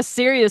 If you want to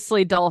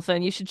seriously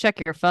dolphin, you should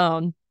check your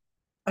phone.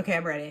 Okay,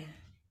 I'm ready.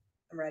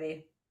 I'm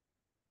ready.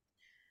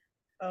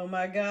 Oh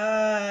my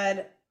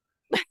God.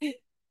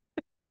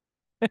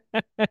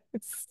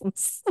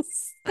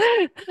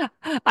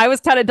 I was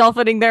kind of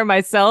dolphining there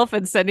myself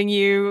and sending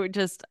you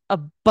just a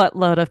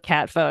buttload of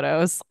cat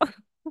photos.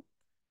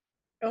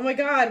 Oh my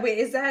God. Wait,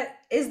 is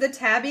the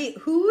tabby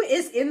who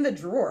is in the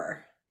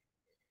drawer?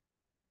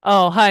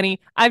 Oh,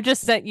 honey, I've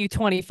just sent you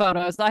 20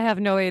 photos. I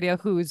have no idea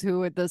who's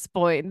who at this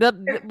point.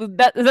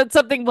 That's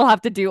something we'll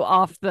have to do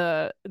off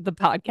the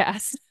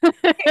podcast.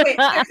 Okay, wait,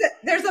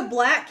 there's a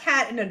black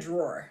cat in a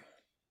drawer.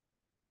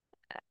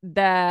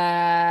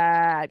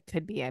 That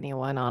could be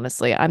anyone,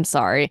 honestly. I'm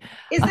sorry.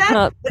 Is that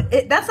Uh,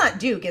 that's not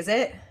Duke, is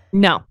it?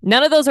 no,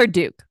 none of those are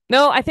Duke.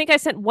 No, I think I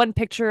sent one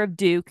picture of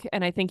Duke,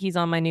 and I think he's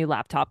on my new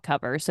laptop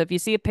cover. So if you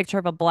see a picture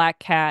of a black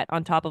cat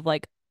on top of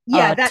like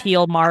Yeah, a that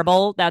teal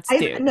marble, that's I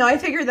Duke. no, I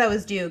figured that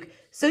was Duke.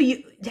 So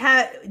you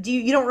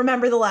don't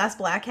remember the last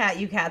black cat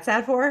you cat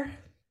sat for?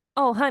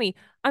 Oh, honey,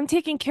 I'm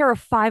taking care of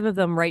five of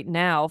them right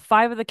now.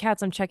 Five of the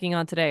cats I'm checking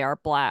on today are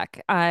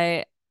black.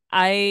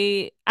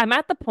 I'm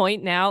at the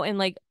point now, and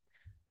like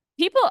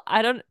people,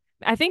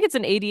 I think it's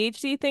an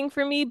ADHD thing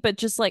for me, but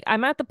just like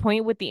I'm at the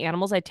point with the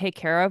animals I take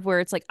care of where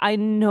it's like I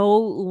no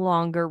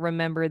longer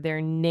remember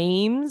their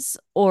names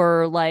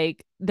or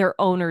like their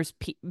owners'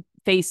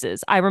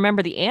 faces. I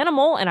remember the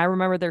animal and I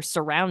remember their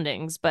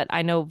surroundings, but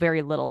I know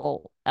very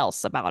little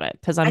else about it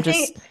because I I'm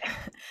just, think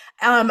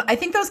I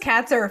think those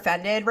cats are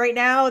offended right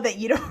now that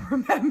you don't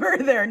remember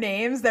their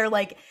names. They're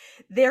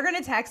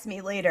gonna text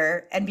me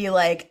later and be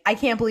like, I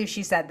can't believe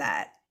she said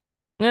that.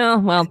 yeah,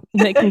 well,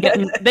 they can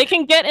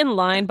get in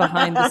line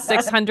behind the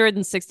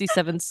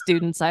 667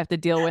 students I have to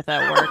deal with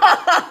at work.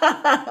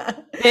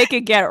 They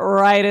could get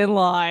right in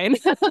line.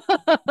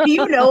 Do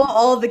you know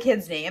all the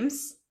kids'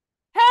 names?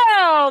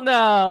 Hell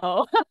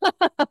no.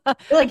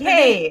 You're like, The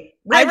name hey,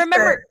 I red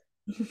remember shirt.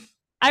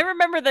 I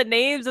remember the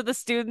names of the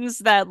students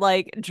that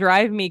like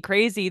drive me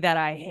crazy that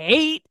I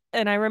hate,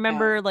 and I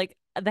Yeah. remember like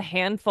the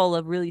handful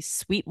of really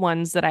sweet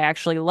ones that I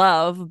actually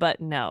love, but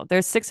no,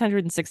 there's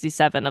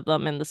 667 of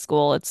them in the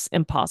school. It's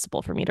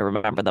impossible for me to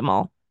remember them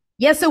all.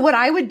 Yeah, so what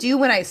I would do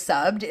when I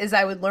subbed is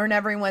I would learn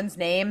everyone's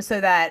name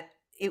so that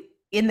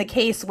in the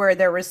case where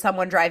there was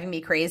someone driving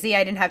me crazy,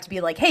 I didn't have to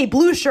be like, "Hey,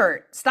 blue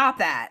shirt, stop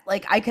that."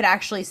 Like I could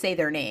actually say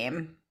their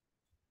name.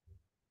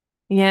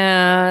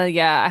 Yeah,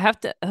 yeah, I have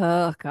to.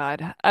 Oh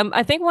God.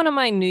 I think one of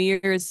my New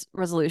Year's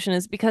resolution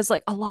is because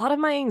like a lot of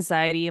my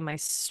anxiety and my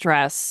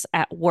stress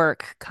at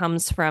work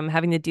comes from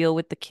having to deal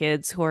with the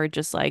kids who are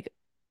just like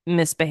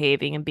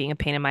misbehaving and being a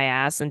pain in my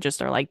ass and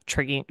just are like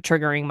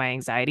triggering my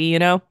anxiety, you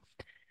know?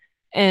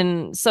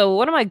 And so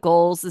one of my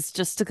goals is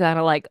just to kind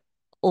of like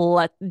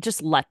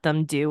let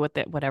them do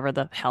whatever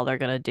the hell they're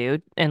gonna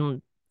do,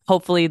 and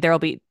hopefully there'll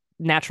be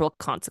natural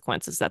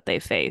consequences that they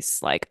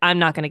face. Like I'm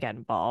not gonna get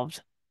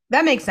involved.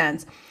 That makes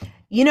sense.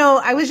 You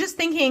know, I was just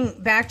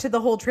thinking back to the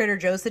whole Trader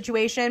Joe's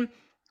situation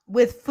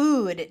with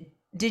food.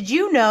 Did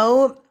you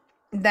know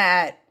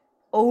that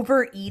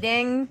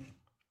overeating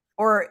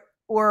or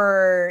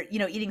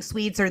eating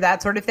sweets or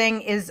that sort of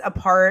thing is a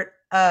part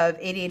of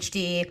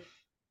ADHD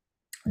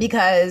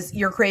because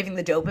you're craving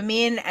the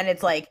dopamine and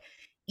it's like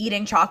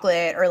eating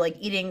chocolate or like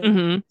eating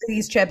Hmm.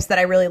 these chips that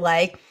I really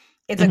like.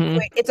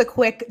 Hmm. It's a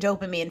quick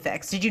dopamine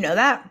fix. Did you know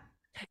that?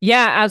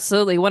 Yeah,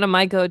 absolutely. One of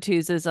my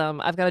go-tos is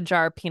I've got a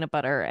jar of peanut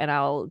butter and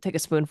I'll take a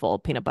spoonful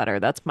of peanut butter.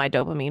 That's my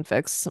dopamine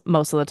fix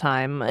most of the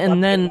time. I love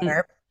And peanut then,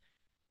 butter.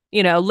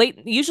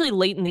 usually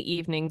late in the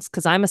evenings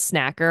because I'm a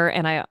snacker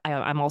and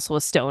I'm also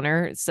a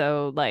stoner.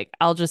 So like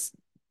I'll just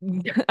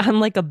I'm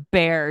like a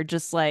bear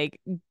just like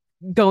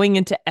going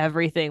into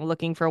everything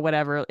looking for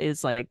whatever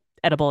is like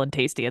edible and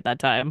tasty at that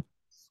time.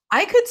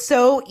 I could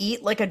so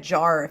eat like a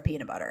jar of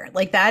peanut butter.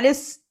 Like that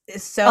is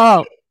so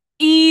Oh,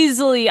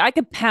 easily. I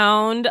could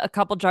pound a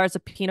couple jars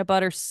of peanut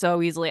butter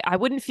so easily. I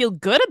wouldn't feel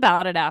good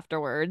about it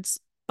afterwards,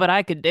 but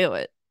I could do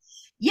it.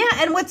 yeah,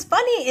 and what's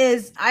funny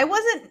is I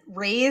wasn't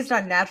raised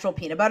on natural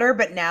peanut butter,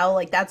 but now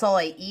like that's all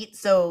I eat.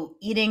 So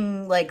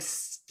eating like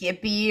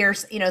Skippy or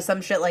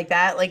some shit like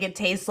that, like it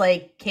tastes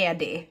like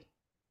candy.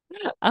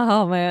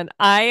 Oh man,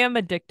 I am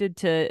addicted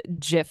to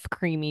Jif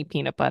creamy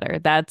peanut butter.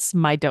 That's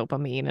my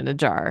dopamine in a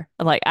jar.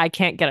 Like I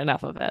can't get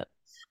enough of it.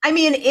 I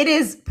mean, it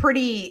is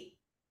pretty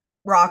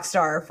rock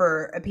star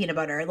for a peanut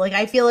butter. Like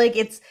I feel like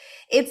it's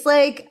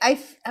like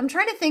I'm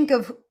trying to think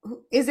of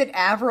is it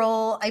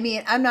Avril? I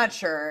mean, I'm not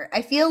sure.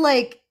 I feel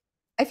like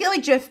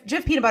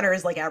Jif peanut butter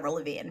is like Avril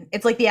Lavigne.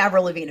 It's like the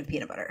Avril Lavigne of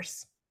peanut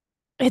butters.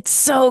 It's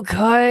so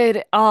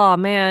good. Oh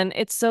man,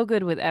 it's so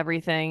good with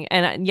everything.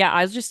 And yeah,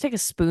 I'll just take a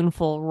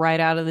spoonful right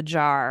out of the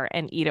jar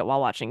and eat it while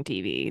watching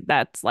TV.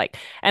 That's like,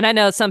 and I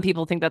know some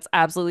people think that's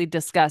absolutely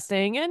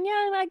disgusting. And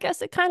yeah, I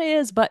guess it kind of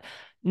is, but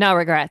No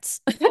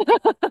regrets.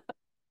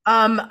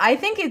 I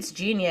think it's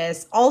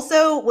genius.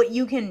 Also, what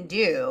you can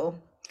do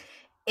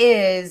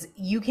is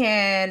you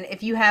can,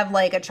 if you have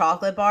like a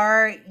chocolate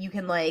bar, you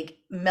can like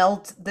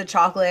melt the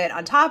chocolate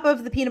on top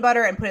of the peanut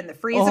butter and put it in the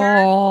freezer.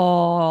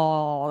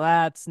 Oh,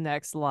 that's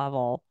next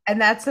level.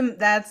 And that's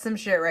some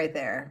shit right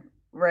there.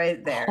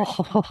 Right there.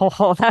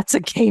 Oh, that's a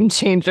game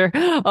changer.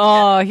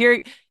 Oh,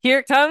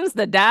 here comes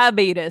the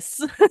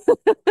diabetes.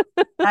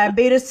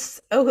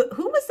 Diabetes. Oh,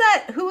 who was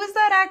that? Who was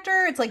that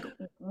actor? It's like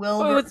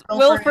Oh, it's Wilfred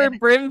Wilford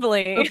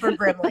Brimley. Wilford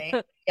Brimley.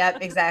 Yep,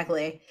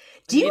 exactly. I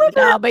Do you need the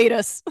ever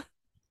diabetes.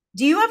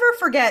 do you ever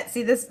forget?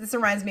 See, this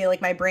reminds me,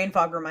 like my brain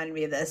fog reminded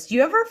me of this. Do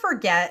you ever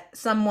forget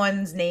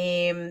someone's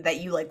name that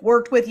you like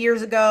worked with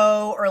years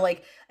ago, or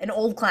like an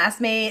old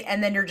classmate,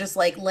 and then you're just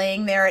like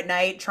laying there at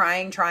night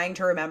trying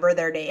to remember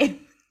their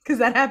name? Because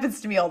that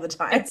happens to me all the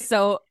time. It's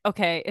so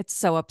okay, it's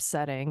so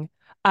upsetting.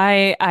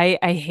 I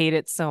hate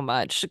it so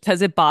much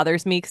because it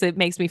bothers me because it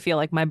makes me feel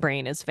like my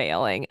brain is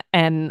failing.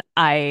 And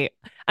I'm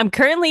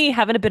currently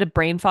having a bit of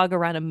brain fog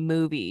around a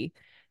movie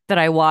that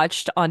I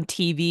watched on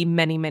TV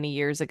many, many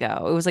years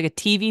ago. It was like a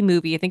TV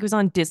movie. I think it was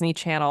on Disney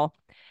Channel.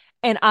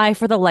 And I,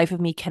 for the life of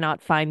me,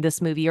 cannot find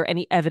this movie or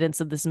any evidence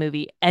of this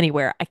movie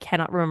anywhere. I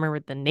cannot remember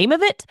the name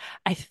of it.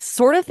 I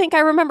sort of think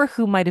I remember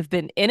who might have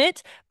been in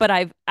it, but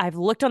I've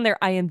looked on their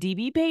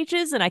IMDb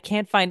pages and I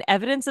can't find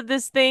evidence of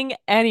this thing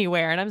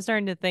anywhere. And I'm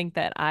starting to think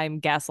that I'm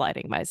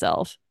gaslighting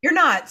myself. You're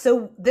not.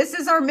 So this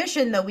is our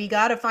mission, though. We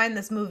got to find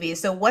this movie.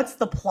 So what's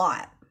the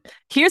plot?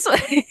 Here's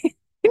what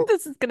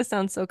this is going to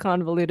sound so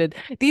convoluted.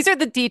 These are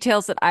the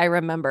details that I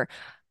remember.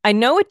 I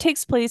know it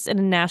takes place in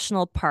a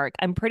national park.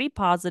 I'm pretty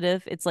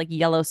positive it's like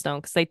Yellowstone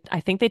because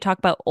I think they talk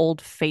about Old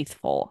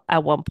Faithful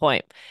at one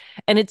point.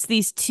 And it's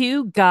these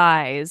two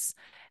guys,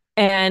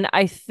 and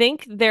I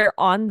think they're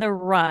on the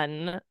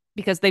run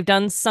because they've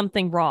done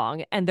something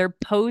wrong and they're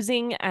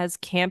posing as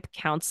camp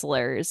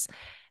counselors.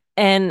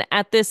 And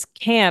at this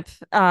camp,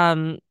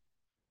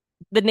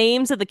 the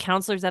names of the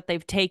counselors that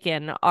they've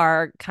taken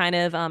are kind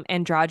of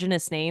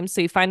androgynous names.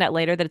 So you find out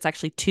later that it's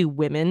actually two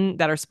women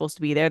that are supposed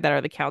to be there that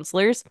are the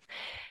counselors.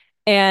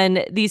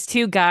 And these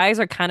two guys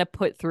are kind of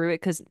put through it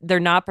because they're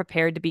not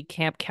prepared to be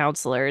camp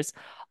counselors.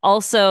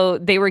 Also,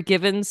 they were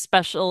given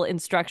special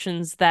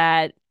instructions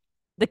that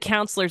the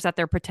counselors that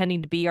they're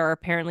pretending to be are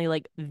apparently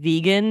like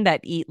vegan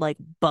that eat like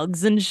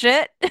bugs and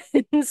shit.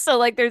 And so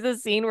like there's a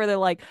scene where they're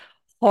like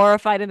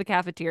horrified in the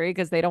cafeteria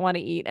because they don't want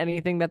to eat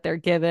anything that they're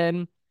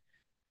given.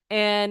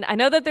 And I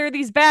know that there are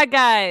these bad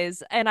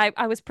guys, and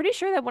I was pretty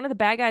sure that one of the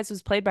bad guys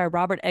was played by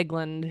Robert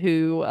Englund,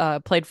 who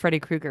played Freddy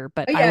Krueger,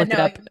 but Oh I yeah, looked it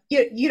no, up.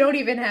 you don't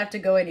even have to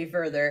go any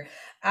further.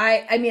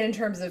 I mean, in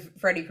terms of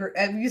Freddie,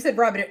 you said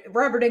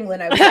Robert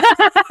England. I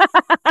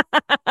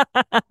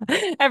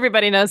was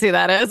Everybody knows who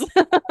that is.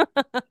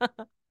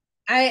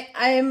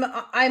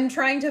 I'm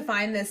trying to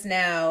find this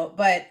now,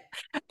 but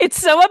It's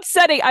so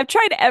upsetting. I've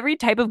tried every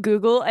type of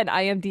Google and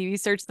IMDb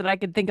search that I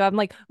can think of. I'm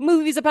like,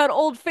 movies about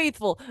Old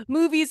Faithful,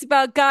 movies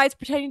about guys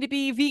pretending to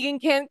be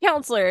vegan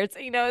counselors.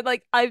 You know,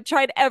 like I've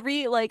tried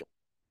every like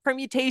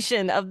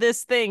permutation of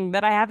this thing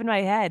that I have in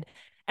my head.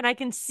 And I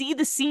can see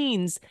the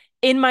scenes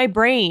in my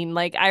brain.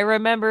 Like I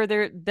remember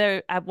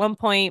there at one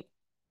point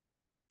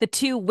the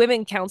two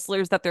women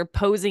counselors that they're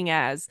posing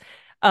as,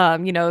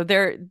 you know,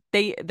 they're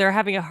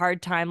having a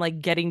hard time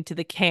like getting to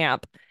the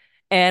camp.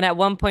 And at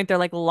one point they're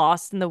like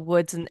lost in the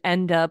woods and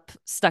end up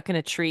stuck in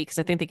a tree because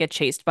I think they get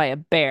chased by a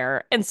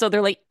bear. And so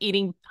they're like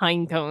eating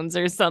pine cones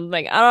or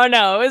something. I don't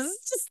know.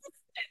 It's just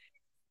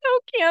so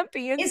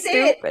campy and is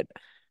it stupid.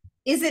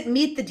 is it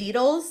Meet the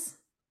Deedles?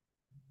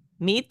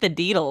 Meet the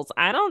Deedles.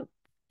 I don't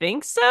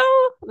think so.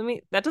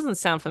 That doesn't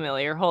sound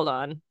familiar. Hold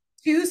on.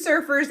 Two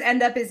surfers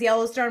end up as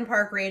Yellowstone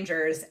Park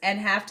rangers and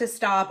have to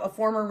stop a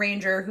former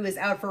ranger who is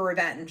out for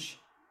revenge.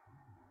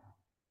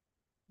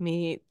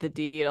 Meet the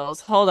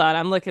Deedles. Hold on.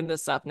 I'm looking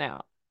this up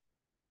now.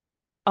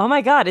 Oh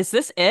my God. Is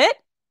this it?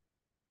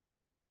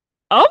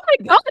 Oh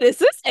my God, is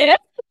this it?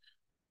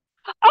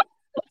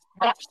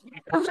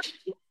 Oh,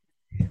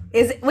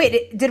 Is it,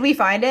 wait, did we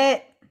find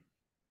it?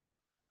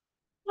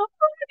 my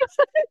God, this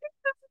is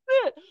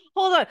it.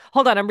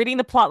 Hold on. I'm reading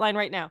the plot line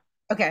right now.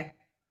 Okay.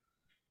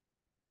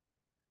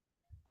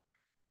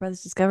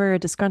 Brothers discover a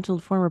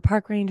disgruntled former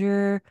park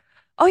ranger.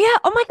 Oh yeah.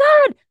 Oh my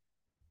God.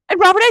 And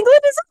Robert Englund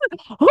is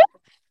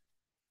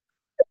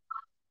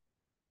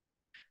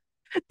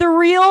the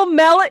real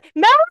Mel.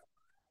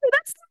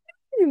 That's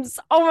the names.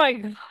 Oh my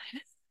God.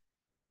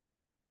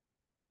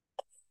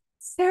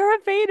 Sarah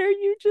Vader,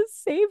 you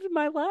just saved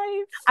my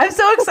life. I'm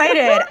so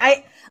excited.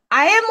 I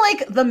am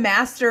like the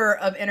master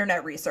of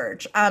internet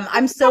research.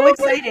 I'm so Oh my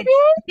excited.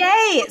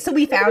 Yay! So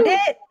we found God.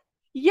 it.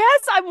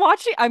 Yes, I'm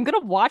watching. I'm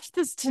gonna watch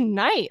this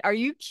tonight. Are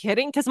you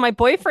kidding? Because my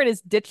boyfriend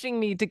is ditching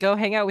me to go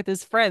hang out with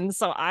his friends,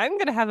 so I'm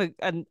gonna have a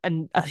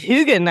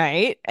Hygge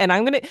night, and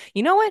I'm gonna.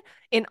 You know what?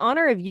 In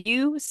honor of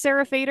you,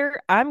 Sarah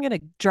Fader, I'm gonna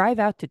drive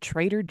out to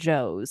Trader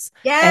Joe's,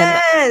 and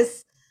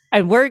Yes.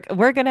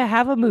 we're gonna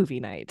have a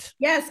movie night.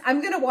 Yes,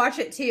 I'm gonna watch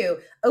it too.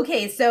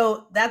 Okay,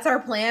 so that's our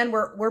plan.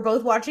 We're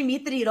both watching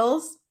Meet the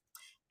Needles.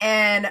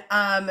 And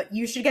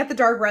you should get the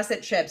dark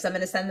russet chips. I'm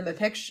going to send them a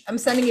picture. I'm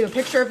sending you a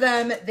picture of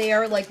them. They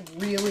are like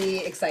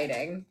really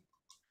exciting.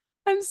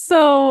 I'm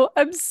so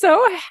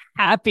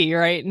happy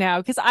right now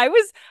because I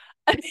was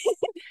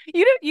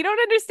you don't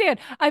understand.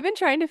 I've been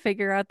trying to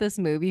figure out this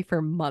movie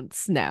for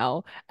months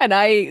now and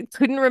I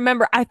couldn't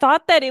remember. I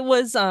thought that it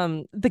was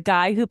the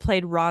guy who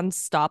played Ron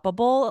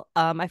Stoppable.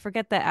 I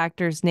forget the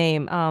actor's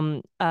name.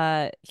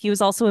 He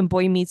was also in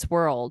Boy Meets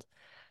World.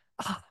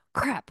 Oh,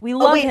 crap. We Oh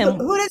love wait, him.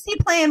 who does he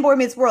play in Boy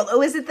Meets World?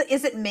 Oh, is it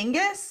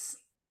Mingus?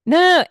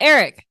 No,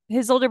 Eric,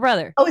 his older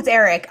brother. Oh, it's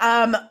Eric.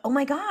 Oh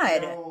my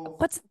God.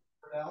 What's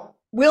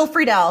Will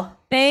Friedle.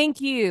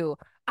 Thank you.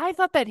 I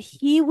thought that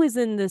he was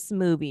in this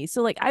movie.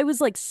 So like I was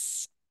like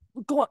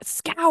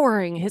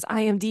scouring his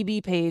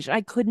IMDb page.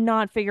 I could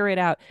not figure it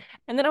out.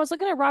 And then I was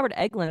looking at Robert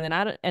Englund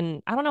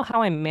and I don't know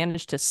how I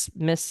managed to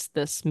miss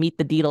this Meet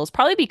the Deedles.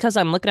 Probably because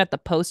I'm looking at the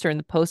poster and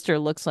the poster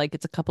looks like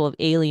it's a couple of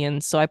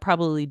aliens, so I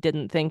probably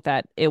didn't think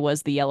that it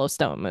was the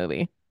Yellowstone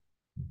movie.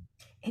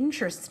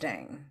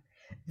 Interesting.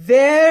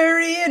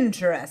 Very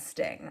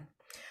interesting.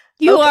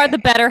 You Okay. are the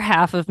better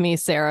half of me,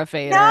 Sarah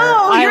Fader. No,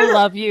 I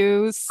love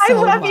you so I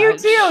love you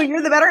much. too.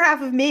 You're the better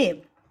half of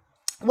me.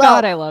 Well,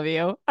 God, I love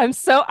you. I'm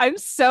so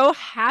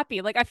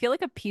happy. Like I feel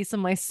like a piece of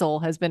my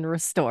soul has been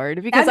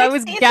restored because I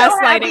was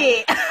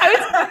gaslighting. I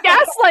was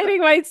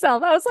gaslighting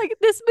myself. I was like,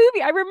 this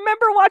movie, I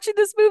remember watching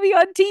this movie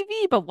on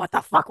TV, but what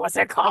the fuck was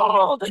it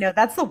called? No,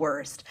 that's the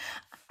worst.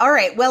 All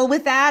right. Well,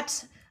 with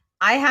that,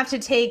 I have to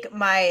take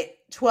my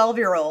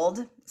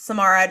 12-year-old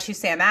Samara to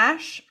Sam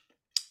Ash,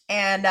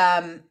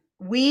 and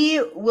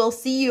we'll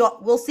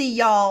see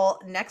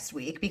y'all next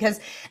week,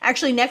 because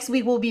actually next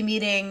week we'll be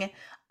meeting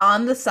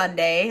on the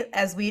Sunday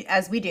as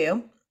we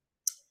do,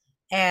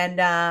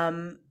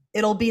 and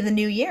it'll be the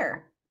new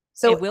year.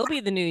 So It will be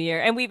the new year.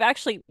 And we've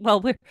actually,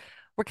 well, we're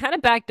kind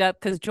of backed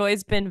up because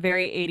Joy's been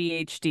very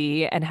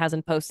ADHD and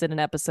hasn't posted an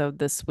episode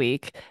this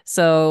week.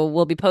 So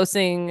we'll be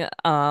posting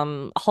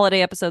a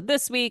holiday episode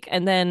this week.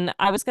 And then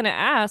I was gonna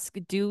ask,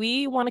 do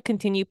we want to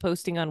continue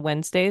posting on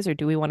Wednesdays or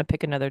do we want to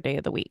pick another day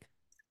of the week?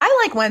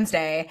 I like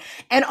Wednesday,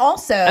 and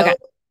also Okay.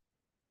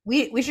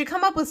 we should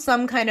come up with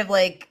some kind of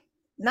like,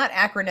 not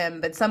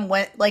acronym, but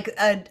like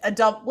a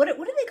double. What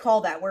do they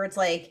call that? Where it's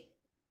like,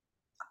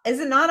 is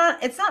it not on?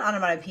 It's not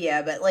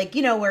onomatopoeia, but like,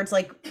 where it's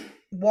like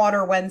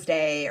Water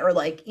Wednesday, or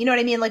like, you know what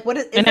I mean? Like, what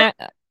is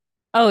that?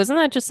 Oh, isn't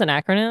that just an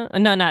acronym?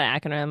 No,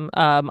 not acronym.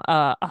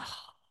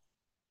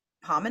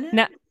 Homonym?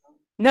 No,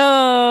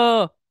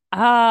 no.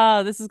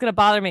 Ah, this is gonna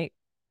bother me.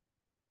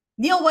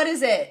 Neil, what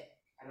is it?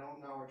 I don't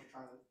know what you're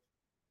trying to.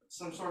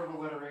 Some sort of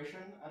alliteration?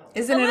 I don't know.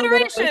 Isn't it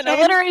Alliteration,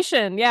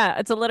 alliteration. Yeah,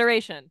 it's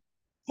alliteration.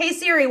 Hey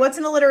Siri, what's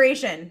an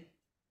alliteration?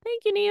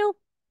 Thank you, Neil.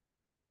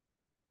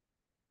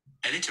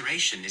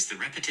 Alliteration is the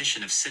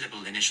repetition of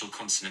syllable initial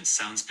consonant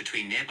sounds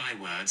between nearby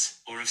words,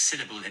 or of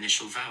syllable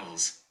initial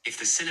vowels, if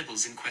the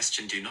syllables in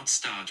question do not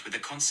start with a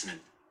consonant.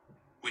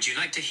 Would you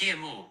like to hear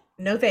more?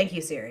 No, thank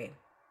you, Siri.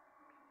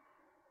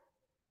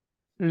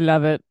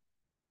 Love it.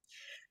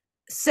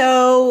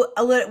 So,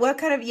 what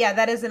kind of, yeah,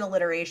 that is an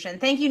alliteration.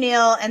 Thank you,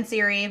 Neil and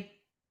Siri.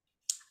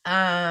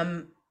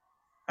 All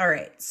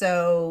right.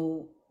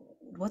 So,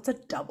 what's a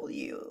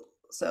W?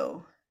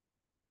 So,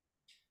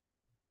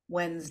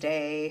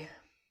 Wednesday.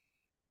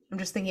 I'm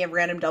just thinking of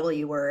random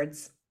W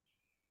words.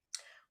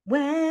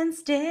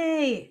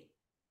 Wednesday.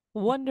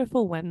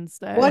 Wonderful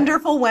Wednesday.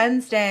 Wonderful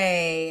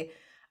Wednesday.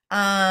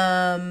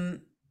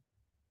 Let's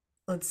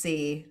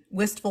see.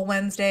 Wistful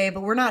Wednesday,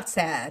 but we're not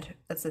sad.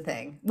 That's the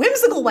thing.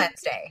 Whimsical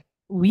Wednesday.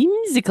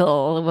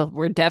 Whimsical. Well,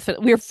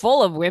 we're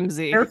full of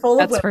whimsy. We're full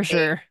of That's for whimsy.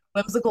 sure.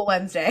 Whimsical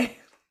Wednesday.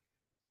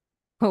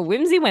 Oh,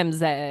 whimsy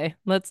Wednesday.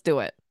 Let's do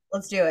it.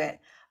 Let's do it.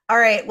 All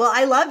right. Well,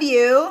 I love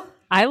you.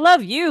 I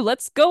love you.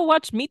 Let's go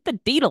watch Meet the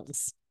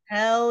Deedles.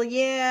 Hell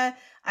yeah.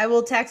 I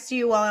will text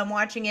you while I'm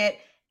watching it.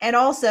 And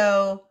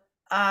also,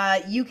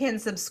 you can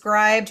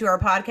subscribe to our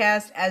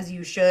podcast, as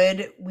you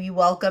should. We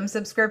welcome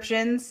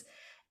subscriptions.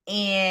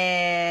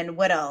 And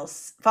what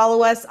else?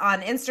 Follow us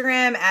on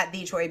Instagram at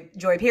the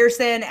Joy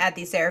Pearson, at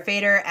the Sarah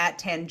Fader, at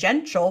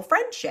Tangential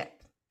Friendship.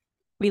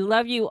 We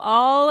love you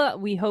all.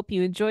 We hope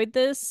you enjoyed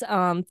this.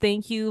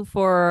 Thank you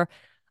for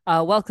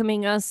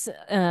welcoming us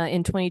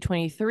in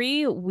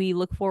 2023. We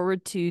look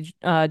forward to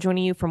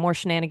joining you for more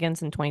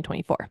shenanigans in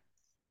 2024.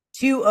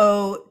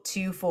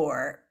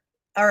 2024.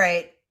 All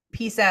right.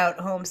 Peace out,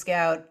 Home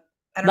Scout.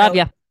 I don't Love know.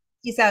 ya.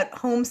 Peace out,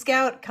 Home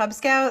Scout, Cub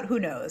Scout. Who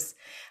knows?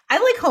 I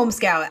like Home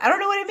Scout. I don't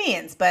know what it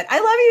means, but I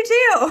love you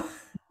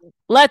too.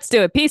 Let's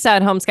do it. Peace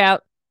out, Home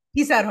Scout.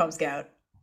 Peace out, Home Scout.